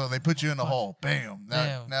 Okay, bam. so they put you in the hole. Bam.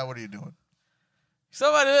 Bam. Now what are you doing?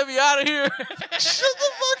 Somebody let me out of here. Shut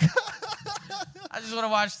the fuck up. I just want to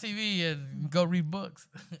watch TV and go read books.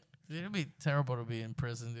 It'd be terrible to be in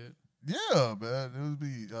prison, dude. Yeah, man. It would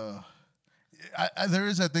be. There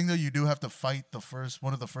is that thing though. You do have to fight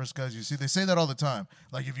one of the first guys you see. They say that all the time.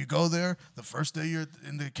 Like if you go there, the first day you're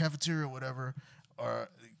in the cafeteria or whatever, or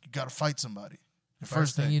you got to fight somebody. The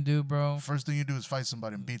First thing day. you do, bro. First thing you do is fight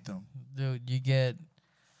somebody and beat them. Dude, you get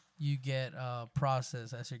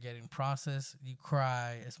processed. As you're getting processed, you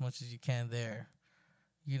cry as much as you can there.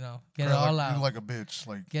 You know, get it all out. You're like a bitch.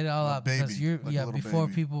 Like Get it all a out baby, because you're like a little before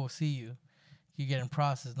baby. people will see you. You're getting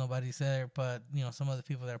processed. Nobody's there, but you know some other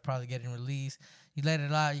people that are probably getting released. You let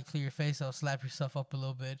it out. You clear your face out, slap yourself up a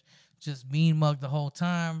little bit. Just mean mug the whole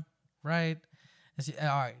time, right? All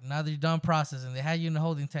right. Now that you're done processing, they had you in the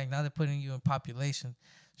holding tank. Now they're putting you in population.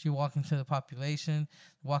 So you're walking to the population,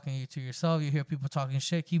 walking you to yourself. You hear people talking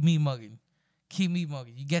shit. Keep me mugging. Keep me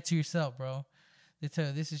mugging. You get to yourself, bro. They tell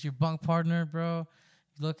you this is your bunk partner, bro.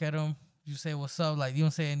 You look at him. You say what's up. Like you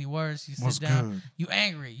don't say any words. You sit What's down. good? You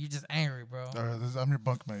angry. You just angry, bro. All right, I'm your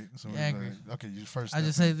bunkmate. So You're angry. Okay, you first. I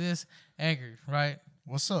just say this, angry, right?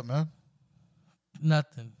 What's up, man?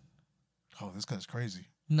 Nothing. Oh, this guy's crazy.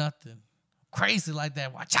 Nothing. Crazy like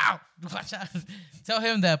that. Watch out. Watch out. Tell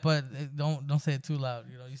him that, but don't say it too loud.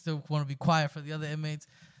 You know, you still want to be quiet for the other inmates.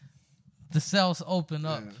 The cells open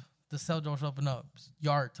up. Yeah. The cell doors open up. It's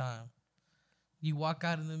yard time. You walk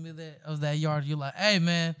out in the middle of that yard. You're like, hey,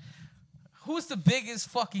 man, who's the biggest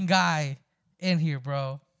fucking guy in here,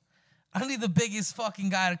 bro? I need the biggest fucking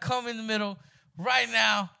guy to come in the middle right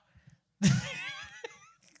now.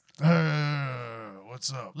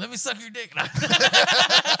 What's up? Let me suck your dick.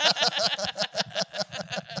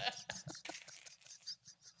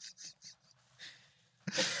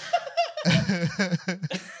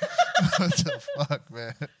 What the fuck,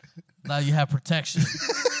 man? Now you have protection.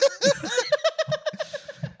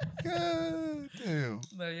 God damn.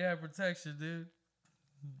 Now you have protection, dude.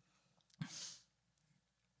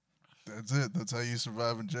 That's it. That's how you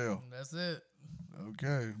survive in jail. That's it.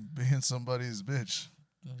 Okay, being somebody's bitch.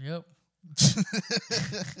 Yep.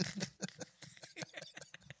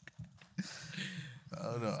 I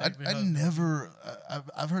don't know.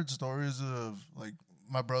 I've heard stories of like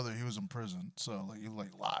my brother. He was in prison, so like he like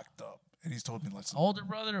locked up, and he's told me like some Older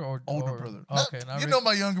brother or older brother. Okay, You know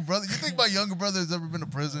my younger brother. You think my younger brother has ever been to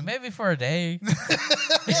prison? maybe for a day,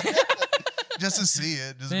 Just to see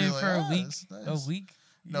it. Just maybe be like, for a week, that's nice. a week.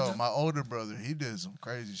 No, my older brother, he did some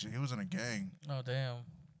crazy shit. He was in a gang. Oh damn.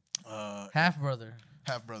 Half Half brother.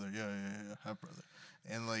 brother, yeah, half brother.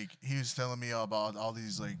 And like he was telling me about all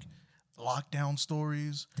these like lockdown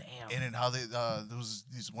stories. Damn. And how there was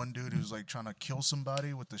this one dude who was like trying to kill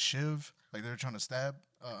somebody with the shiv, like they were trying to stab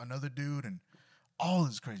another dude, and all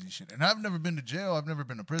this crazy shit. And I've never been to jail. I've never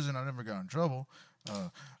been to prison. I never got in trouble.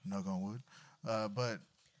 Knock on wood. But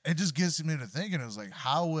it just gets me to thinking. It was like,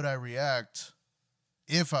 how would I react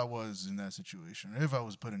if I was in that situation, or if I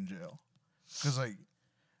was put in jail? Because like,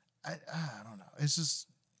 I don't know. It's just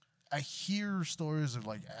I hear stories of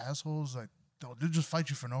like assholes like they'll just fight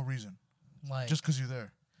you for no reason, Like just because you're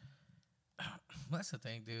there. that's the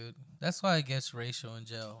thing, dude. That's why it gets racial in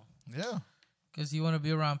jail. Yeah. Because you want to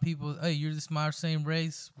be around people. Hey, you're my same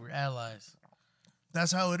race. We're allies.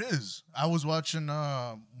 That's how it is. I was watching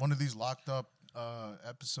one of these locked up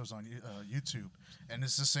episodes on YouTube, and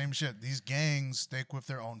it's the same shit. These gangs stick with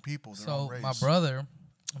their own people, their own So race.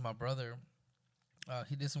 my brother,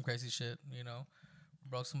 he did some crazy shit. You know,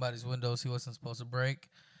 broke somebody's windows he wasn't supposed to break.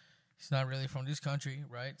 He's not really from this country,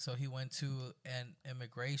 right? So he went to an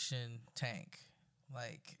immigration tank,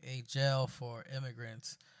 like a jail for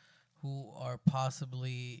immigrants who are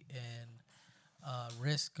possibly in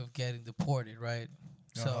risk of getting deported, right?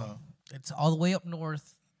 So It's all the way up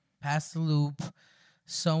north, past the loop,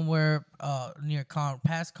 somewhere near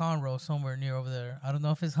past Conroe, somewhere near over there. I don't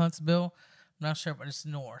know if it's Huntsville. I'm not sure, but it's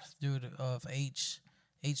north, dude, of H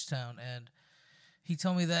Town. And he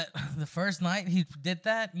told me that the first night he did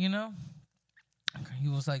that, you know, he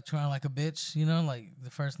was like trying like a bitch, you know, like the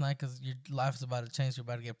first night, because your life's about to change. You're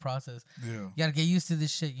about to get processed. Yeah. You got to get used to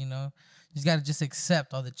this shit, you know. You just got to just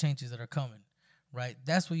accept all the changes that are coming, right?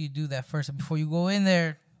 That's what you do that first. Before you go in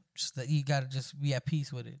there, just that you got to just be at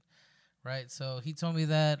peace with it, right? So he told me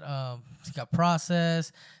that he got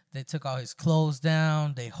processed. They took all his clothes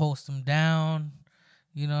down. They hosed him down.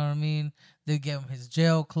 You know what I mean? They gave him his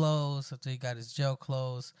jail clothes. After he got his jail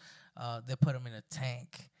clothes, they put him in a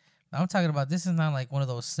tank. I'm talking about, this is not like one of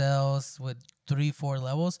those cells with 3-4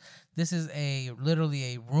 levels. This is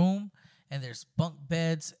literally a room, and there's bunk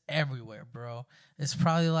beds everywhere, bro. It's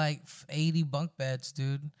probably like 80 bunk beds,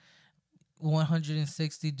 dude.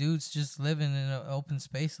 160 dudes just living in an open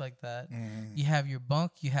space like that. You have your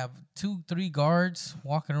bunk. You have 2-3 guards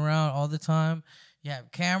walking around all the time. You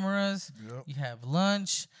have cameras. Yep. You have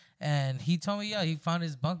lunch. And he told me, yeah, he found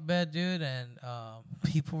his bunk bed, dude, and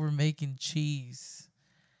people were making cheese.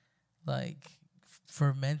 Like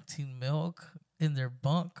fermenting milk in their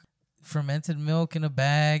bunk, fermented milk in a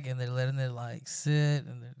bag, and they're letting it like sit,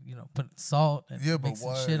 and they're, you know, putting salt and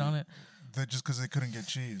mixing shit on it. That just because they couldn't get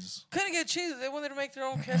cheese. Couldn't get cheese. They wanted to make their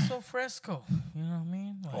own queso fresco. You know what I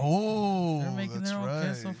mean? Like, they're making their own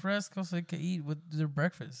queso fresco so they could eat with their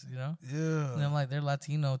breakfast. You know? Yeah. And then like they're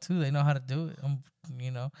Latino too. They know how to do it. You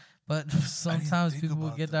know. But sometimes people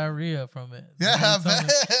will get diarrhea from it. Yeah, I bet.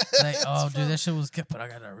 Like, oh, dude, that shit was good, but I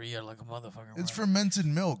got diarrhea like a motherfucker. It's fermented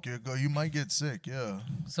milk. You might get sick, yeah.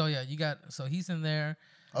 So, yeah, so he's in there.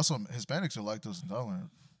 Also, Hispanics are lactose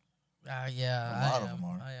intolerant. Yeah. A lot of them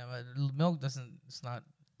are. I am. Milk doesn't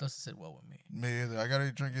sit well with me. Me either. I got to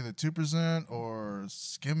drink either 2% or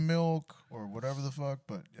skim milk or whatever the fuck,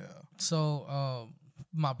 but yeah. So,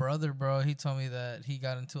 my brother, bro, he told me that he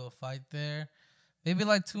got into a fight there. Maybe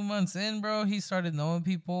like 2 months in, bro, he started knowing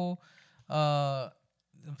people.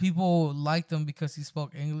 People liked him because he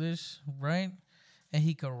spoke English, right? And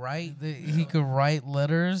he could write. He could write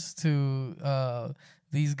letters to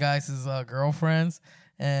these guys' girlfriends,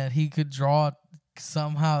 and he could draw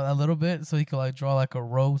somehow a little bit, so he could like draw like a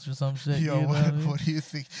rose or some shit. Yo, what do you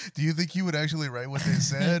think? Do you think he would actually write what they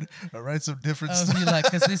said, or write some different stuff? Like,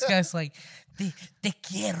 because this guy's like, te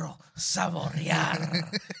quiero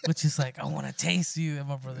saborear, which is like, I want to taste you, and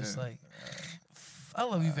my brother's like, I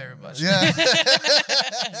love you very much. Yeah, he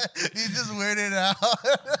just weirded out.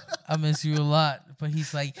 I miss you a lot, but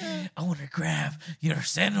he's like, I want to grab your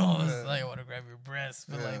senos, like I want to grab your breasts,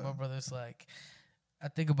 but like my brother's like, I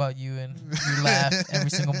think about you and you laugh every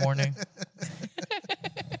single morning.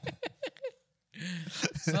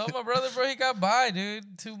 So my brother, bro, he got by,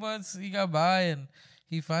 dude. 2 months, he got by, and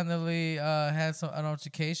he finally had an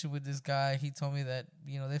altercation with this guy. He told me that,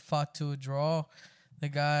 you know, they fought to a draw. The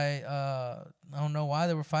guy, I don't know why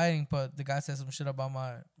they were fighting, but the guy said some shit about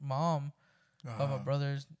my mom, about my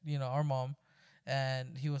brother's, you know, our mom.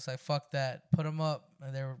 And he was like, fuck that. Put him up.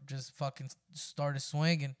 And they were just fucking started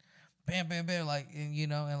swinging. Bam, bam, bam, like, and, you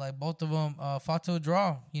know, and like both of them fought to a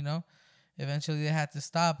draw, you know. Eventually they had to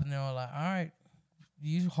stop, and they were like, all right,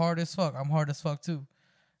 you hard as fuck. I'm hard as fuck too.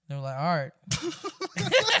 They were like, all right.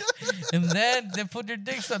 And then they put their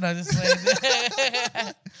dicks on. I just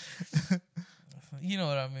like, you know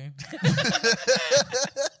what I mean.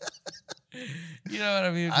 You know what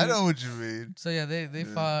I mean? I know what you mean. So yeah, they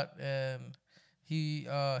fought, and he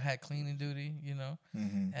had cleaning duty, you know,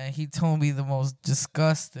 and he told me the most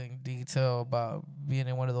disgusting detail about being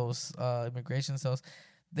in one of those immigration cells.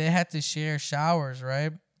 They had to share showers,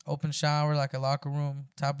 right? Open shower, like a locker room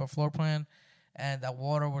type of floor plan, and that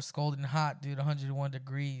water was scalding hot, dude, 101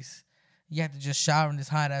 degrees. You had to just shower in this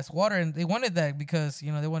hot-ass water, and they wanted that because,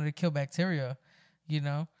 you know, they wanted to kill bacteria, you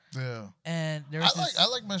know? Yeah. And there was I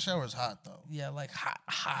like my showers hot though. Yeah, like hot.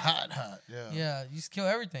 Yeah. Yeah, you just kill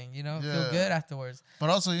everything, you know. Yeah. Feel good afterwards. But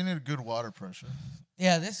also you need a good water pressure.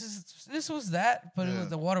 Yeah, this was that, but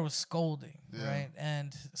the water was scalding, right?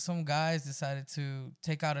 And some guys decided to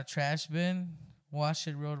take out a trash bin, wash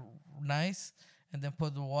it real nice, and then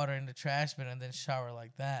put the water in the trash bin and then shower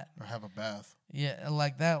like that. Or have a bath. Yeah,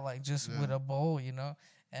 like that, like just with a bowl, you know.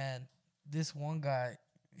 And this one guy,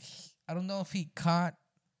 I don't know if he caught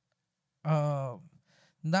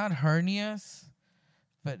not hernias,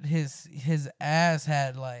 but his ass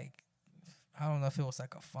had like, I don't know if it was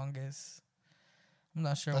like a fungus. I'm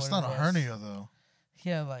not sure. That's not a hernia though.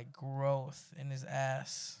 He had like growth in his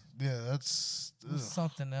ass. Yeah, that's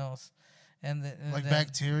something else. and like then,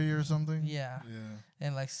 bacteria or something. Yeah. Yeah.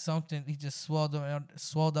 And like something, he just swelled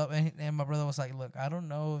up, and my brother was like, "Look, I don't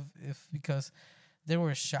know if because they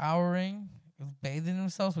were showering, bathing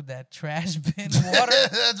themselves with that trash bin water.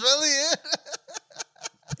 That's really it.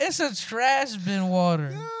 It's a trash bin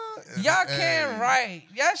water. Y'all can't write.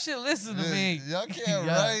 Y'all should listen to me. Y'all can't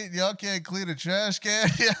write. Y'all can't clean a trash can.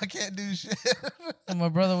 Y'all can't do shit." And my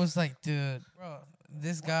brother was like, "Dude, bro,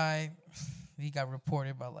 this guy, he got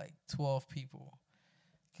reported by like 12 people."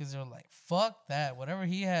 Because they're like, fuck that. Whatever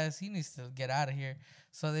he has, he needs to get out of here.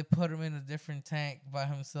 So they put him in a different tank by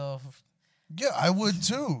himself. Yeah, I would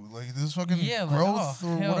too. Like this fucking growth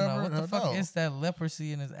or whatever. No. What the fuck is that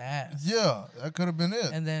leprosy in his ass? Yeah, that could have been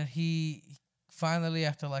it. And then he finally,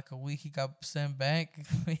 after like a week, he got sent back.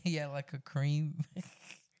 He had like a cream.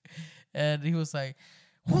 And he was like,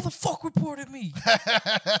 "Who the fuck reported me?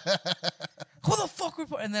 Who the fuck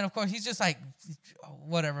reported?" And then, of course, he's just like,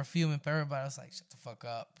 whatever, fuming for everybody. I was like, "Shut the fuck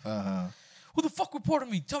up. Who the fuck reported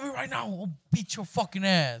me? Tell me right now. I'll beat your fucking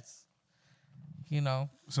ass." You know?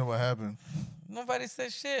 So what happened? Nobody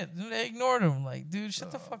said shit. They ignored him. Like, dude,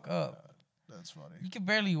 shut the fuck up. That's funny. You can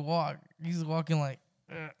barely walk. He's walking like,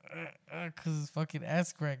 because his fucking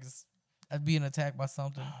ass crack is being attacked by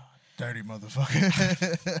something. Dirty motherfucker.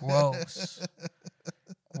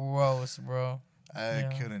 Gross, bro.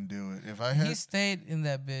 I couldn't do it. If I had, he stayed in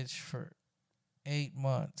that bitch for 8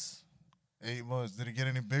 months. 8 months. Did it get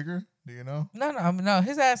any bigger? Do you know? No.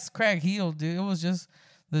 His ass crack healed, dude. It was just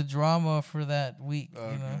the drama for that week.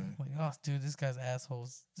 Okay. You know, like, oh, dude, this guy's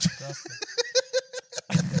asshole's disgusting.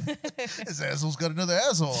 His asshole's got another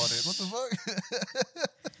asshole on it. What the fuck?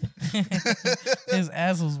 His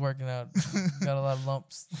asshole's working out. Got a lot of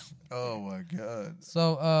lumps. Oh my god.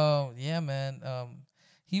 So, yeah, man.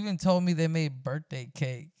 He even told me they made birthday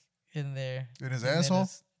cake in there. In his asshole?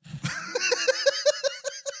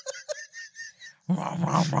 Rom,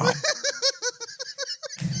 rom, rom.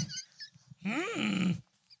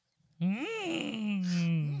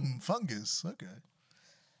 Fungus. Okay.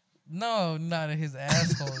 No, not in his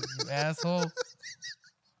asshole, you asshole.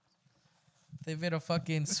 They made a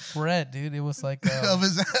fucking spread, dude. It was like of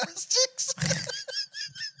his ass cheeks.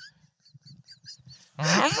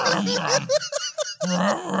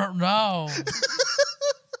 No.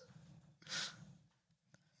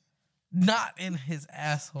 Not in his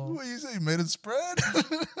asshole. What you say? You made it spread?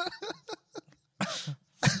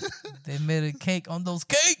 They made a cake on those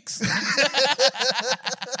cakes.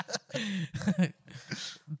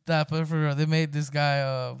 But for real, they made this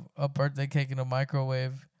guy a birthday cake in a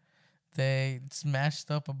microwave. They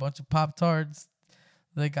smashed up a bunch of Pop-Tarts.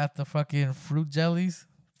 They got the fucking fruit jellies,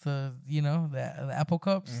 the apple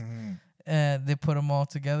cups, and they put them all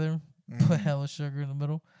together. Put hella sugar in the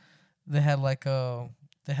middle. They had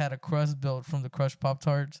a crust built from the crushed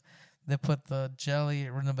Pop-Tarts. They put the jelly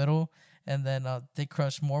in the middle, and then they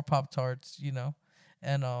crushed more Pop-Tarts,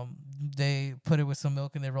 and they put it with some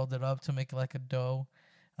milk and they rolled it up to make it like a dough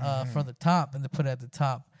for the top, and they put it at the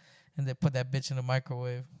top, and they put that bitch in the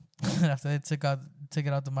microwave. And after they took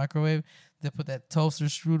it out the microwave, they put that toaster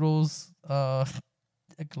strudels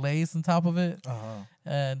glaze on top of it,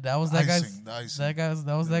 and that was that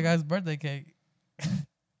guy's birthday cake.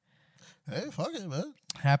 Hey, fuck it, man.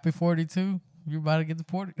 Happy 42. You're about to get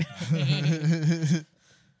deported.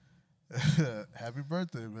 Happy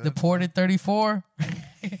birthday, man. Deported 34.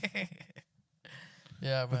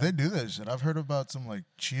 Yeah, man. But they do that shit. I've heard about some like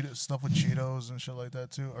stuff with Cheetos and shit like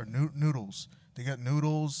that too, or noodles. They got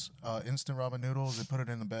noodles, instant ramen noodles. They put it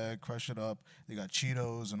in the bag, crush it up. They got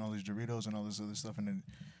Cheetos and all these Doritos and all this other stuff, and then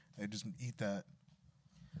they just eat that.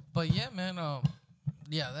 But yeah, man.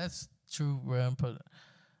 Yeah, that's true, man. But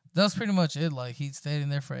that's pretty much it. Like, he stayed in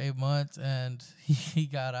there for 8 months, and he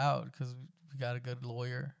got out because we got a good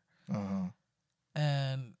lawyer.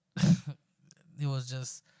 And it was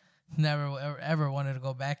just never ever wanted to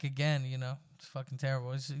go back again. It's fucking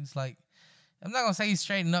terrible. It's like, I'm not gonna say he's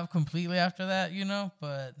straightened up completely after that,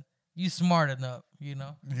 but you smart enough,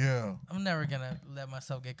 Yeah. I'm never gonna let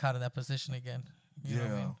myself get caught in that position again. You know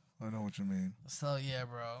what I mean? I know what you mean. So yeah,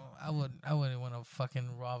 bro, I wouldn't want to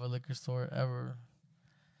fucking rob a liquor store ever.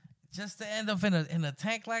 Just to end up in a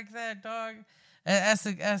tank like that, dog. As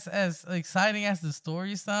exciting as the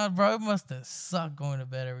story sounds, bro, it must have sucked going to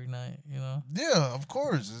bed every night, Yeah, of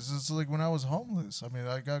course. It's just like when I was homeless. I mean,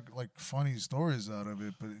 I got like funny stories out of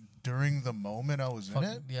it, but during the moment I was in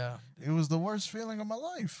it, it was the worst feeling of my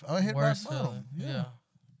life. I hit rock bottom. Yeah.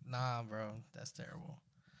 Nah, bro, that's terrible.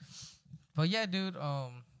 But yeah, dude,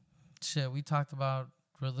 shit, we talked about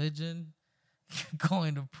religion,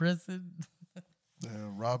 going to prison.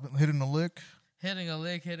 Hitting a lick. Hitting a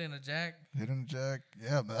lick, hitting a jack. Hitting a jack.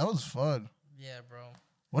 Yeah, but that was fun. Yeah, bro.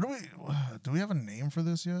 What do we have a name for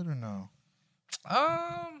this yet or no?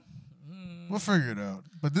 We'll figure it out.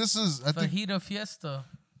 But this is, I think, Fajita Fiesta.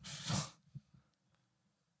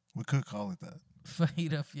 We could call it that.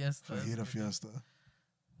 Fajita Fiesta. Fajita Fiesta.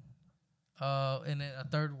 And then a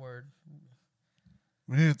third word.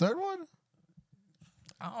 We need a third one?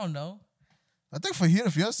 I don't know. I think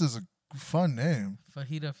Fajita Fiesta is a fun name.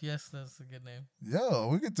 Fajita Fiesta is a good name. Yo,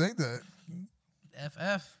 we could take that.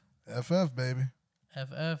 FF. FF, baby.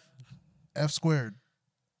 FF. F squared.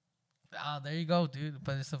 There you go, dude.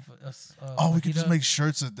 But it's a we could just make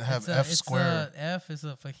shirts that have F squared. F is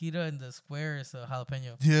a fajita and the square is a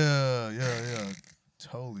jalapeno. Yeah.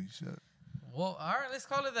 Holy shit. Well, all right, let's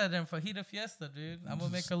call it that then. Fajita Fiesta, dude. I'm going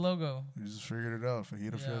to make a logo. We just figured it out.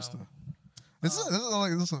 Fajita Fiesta.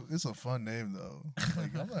 It's a fun name, though.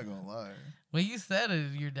 Like, I'm not going to lie. When you said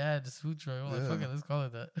it, your dad, the food truck, I'm like, fuck it, let's call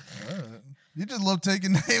it that. All right. You just love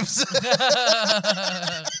taking names.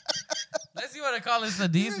 Let's see what I call it.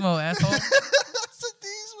 Sadismo, asshole.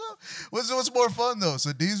 Sadismo. What's more fun, though?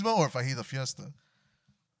 Sadismo or Fajita Fiesta?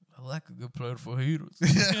 I like a good plate of fajitas.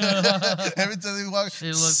 Every time you walk,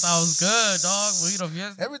 shit sounds good, dog. Fajita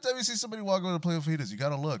Fiesta. Every time you see somebody walk with a plate of fajitas, you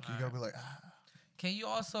gotta look. You gotta be like, Can you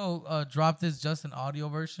also drop this just an audio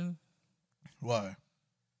version? Why?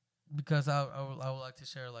 Because I would like to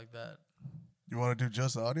share it like that. You want to do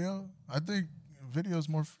just audio? I think video is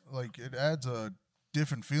more like it adds a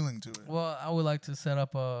different feeling to it. Well, I would like to set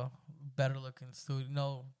up a better looking studio.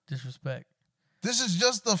 No disrespect. This is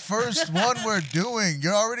just the first one we're doing.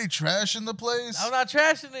 You're already trashing the place. I'm not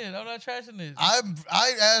trashing it.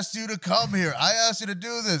 I asked you to come here. I asked you to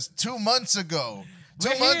do this 2 months ago.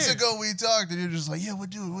 Two months ago we talked, and you're just like, yeah, we'll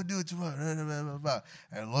do it tomorrow.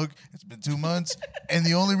 And look, it's been 2 months, and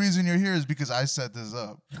the only reason you're here is because I set this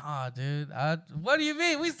up. Aw, dude. What do you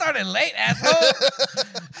mean? We started late, asshole.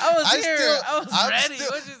 I was ready.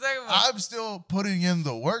 What you talking about? I'm still putting in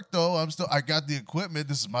the work, though. I got the equipment.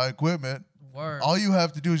 This is my equipment. Word. All you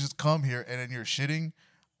have to do is just come here, and then you're shitting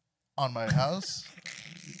on my house.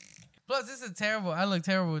 Plus, this is terrible. I look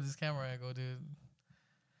terrible with this camera angle, dude.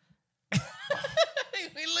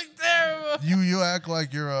 We look terrible. You act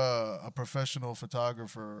like you're a professional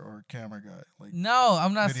photographer or camera guy. Like, no,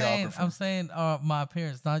 I'm not saying. I'm saying my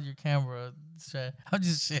appearance, not your camera. I'm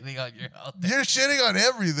just shitting on your house. You're shitting on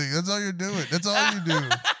everything. That's all you're doing. That's all you do.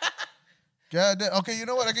 God damn. Okay, you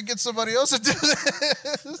know what? I can get somebody else to do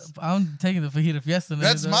this. I'm taking the Fajita Fiesta.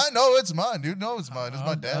 That's mine. No, it's mine, dude. No, it's mine. It's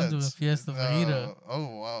my dad's. I'm doing Fiesta Fajita. Oh,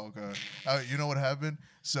 wow. Okay. You know what happened?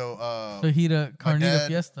 So, Fajita Carnita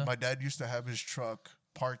Fiesta. My dad used to have his truck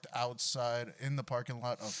parked outside in the parking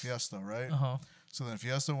lot of Fiesta, right? Uh-huh. So then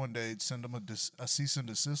Fiesta one day sent him a cease and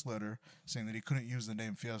desist letter saying that he couldn't use the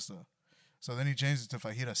name Fiesta. So then he changed it to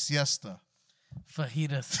Fajita Siesta.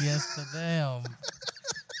 Fajita Siesta, damn.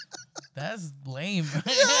 That's lame.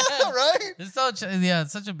 Yeah, right? It's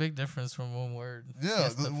such a big difference from one word. Yeah,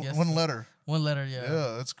 Fiesta. One letter. One letter, yeah.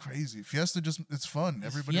 Yeah, that's crazy. Fiesta it's fun.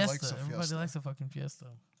 Everybody likes a Fiesta. Everybody likes a fucking Fiesta.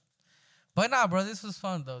 But nah, bro, this was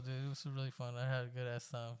fun though, dude. It was really fun. I had a good ass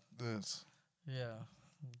time. This. Yeah,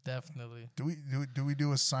 definitely. Do we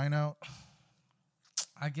do a sign out?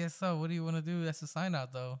 I guess so. What do you want to do? That's a sign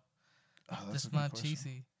out though. Oh, that's not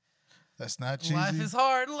cheesy. That's not cheesy. Life is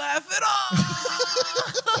hard. Laugh it off.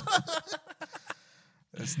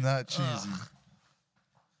 It's not cheesy.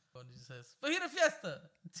 It says Fajita Fiesta.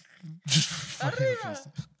 Fajita Fiesta.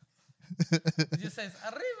 It just says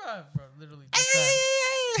arriba, bro. Literally.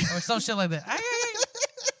 Or some shit like that.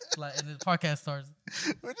 Like, and the podcast starts.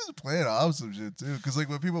 We're just playing off some shit too, because like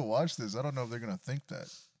when people watch this, I don't know if they're gonna think that.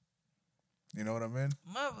 You know what I mean?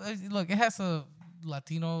 Look, it has a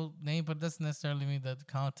Latino name, but it doesn't necessarily mean that the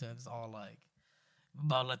content is all like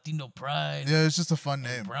about Latino pride. Yeah, it's just a fun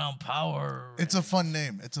name. Brown power. It's a fun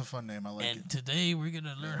name. It's a fun name. I like it. And today we're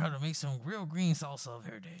gonna learn how to make some real green salsa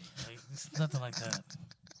verde. Like, it's nothing like that.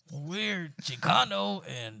 We're Chicano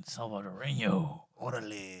and Salvadoreño.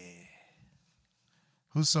 Orale.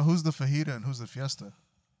 Who's the fajita and who's the fiesta?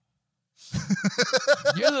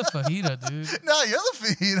 You're the fajita, dude. No, you're the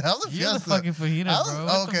fajita. I'm the fiesta. You're the fucking fajita, bro.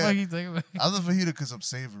 What the fuck you talking about? I'm the fajita because I'm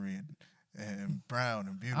savory and brown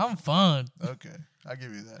and beautiful. I'm fun. Okay, I'll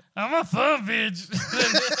give you that. I'm a fun bitch.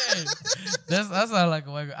 That's not like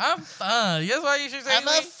a white girl. I'm fun. That's why you should say I'm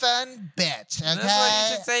a fun bitch. Okay? That's why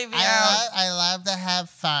you should take me out. I love to have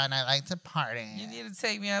fun. I like to party. You need to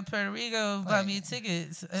take me out to Puerto Rico, buy me a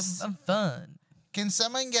ticket. I'm fun. Can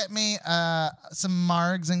someone get me some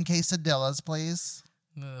margs and quesadillas, please?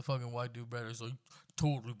 And then the fucking white dude better. So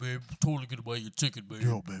Totally, babe. Totally gonna buy your ticket, babe.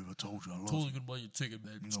 Yo, babe, I told you I love Totally you. gonna buy your ticket,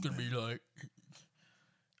 babe. It's No, gonna babe. be like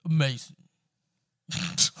amazing.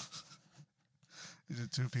 These are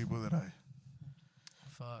two people that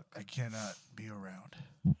Fuck. I cannot be around.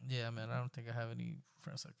 Yeah, man. I don't think I have any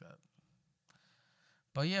friends like that.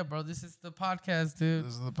 But yeah, bro, this is the podcast, dude.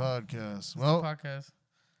 This is the podcast. The Well, podcast.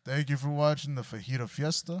 thank you for watching the Fajita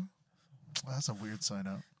Fiesta. That's a weird sign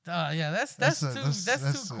out. Yeah, that's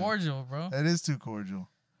too cordial, bro. That is too cordial.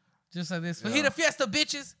 Just like this. Yeah. Fajita Fiesta,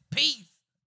 bitches. Peace.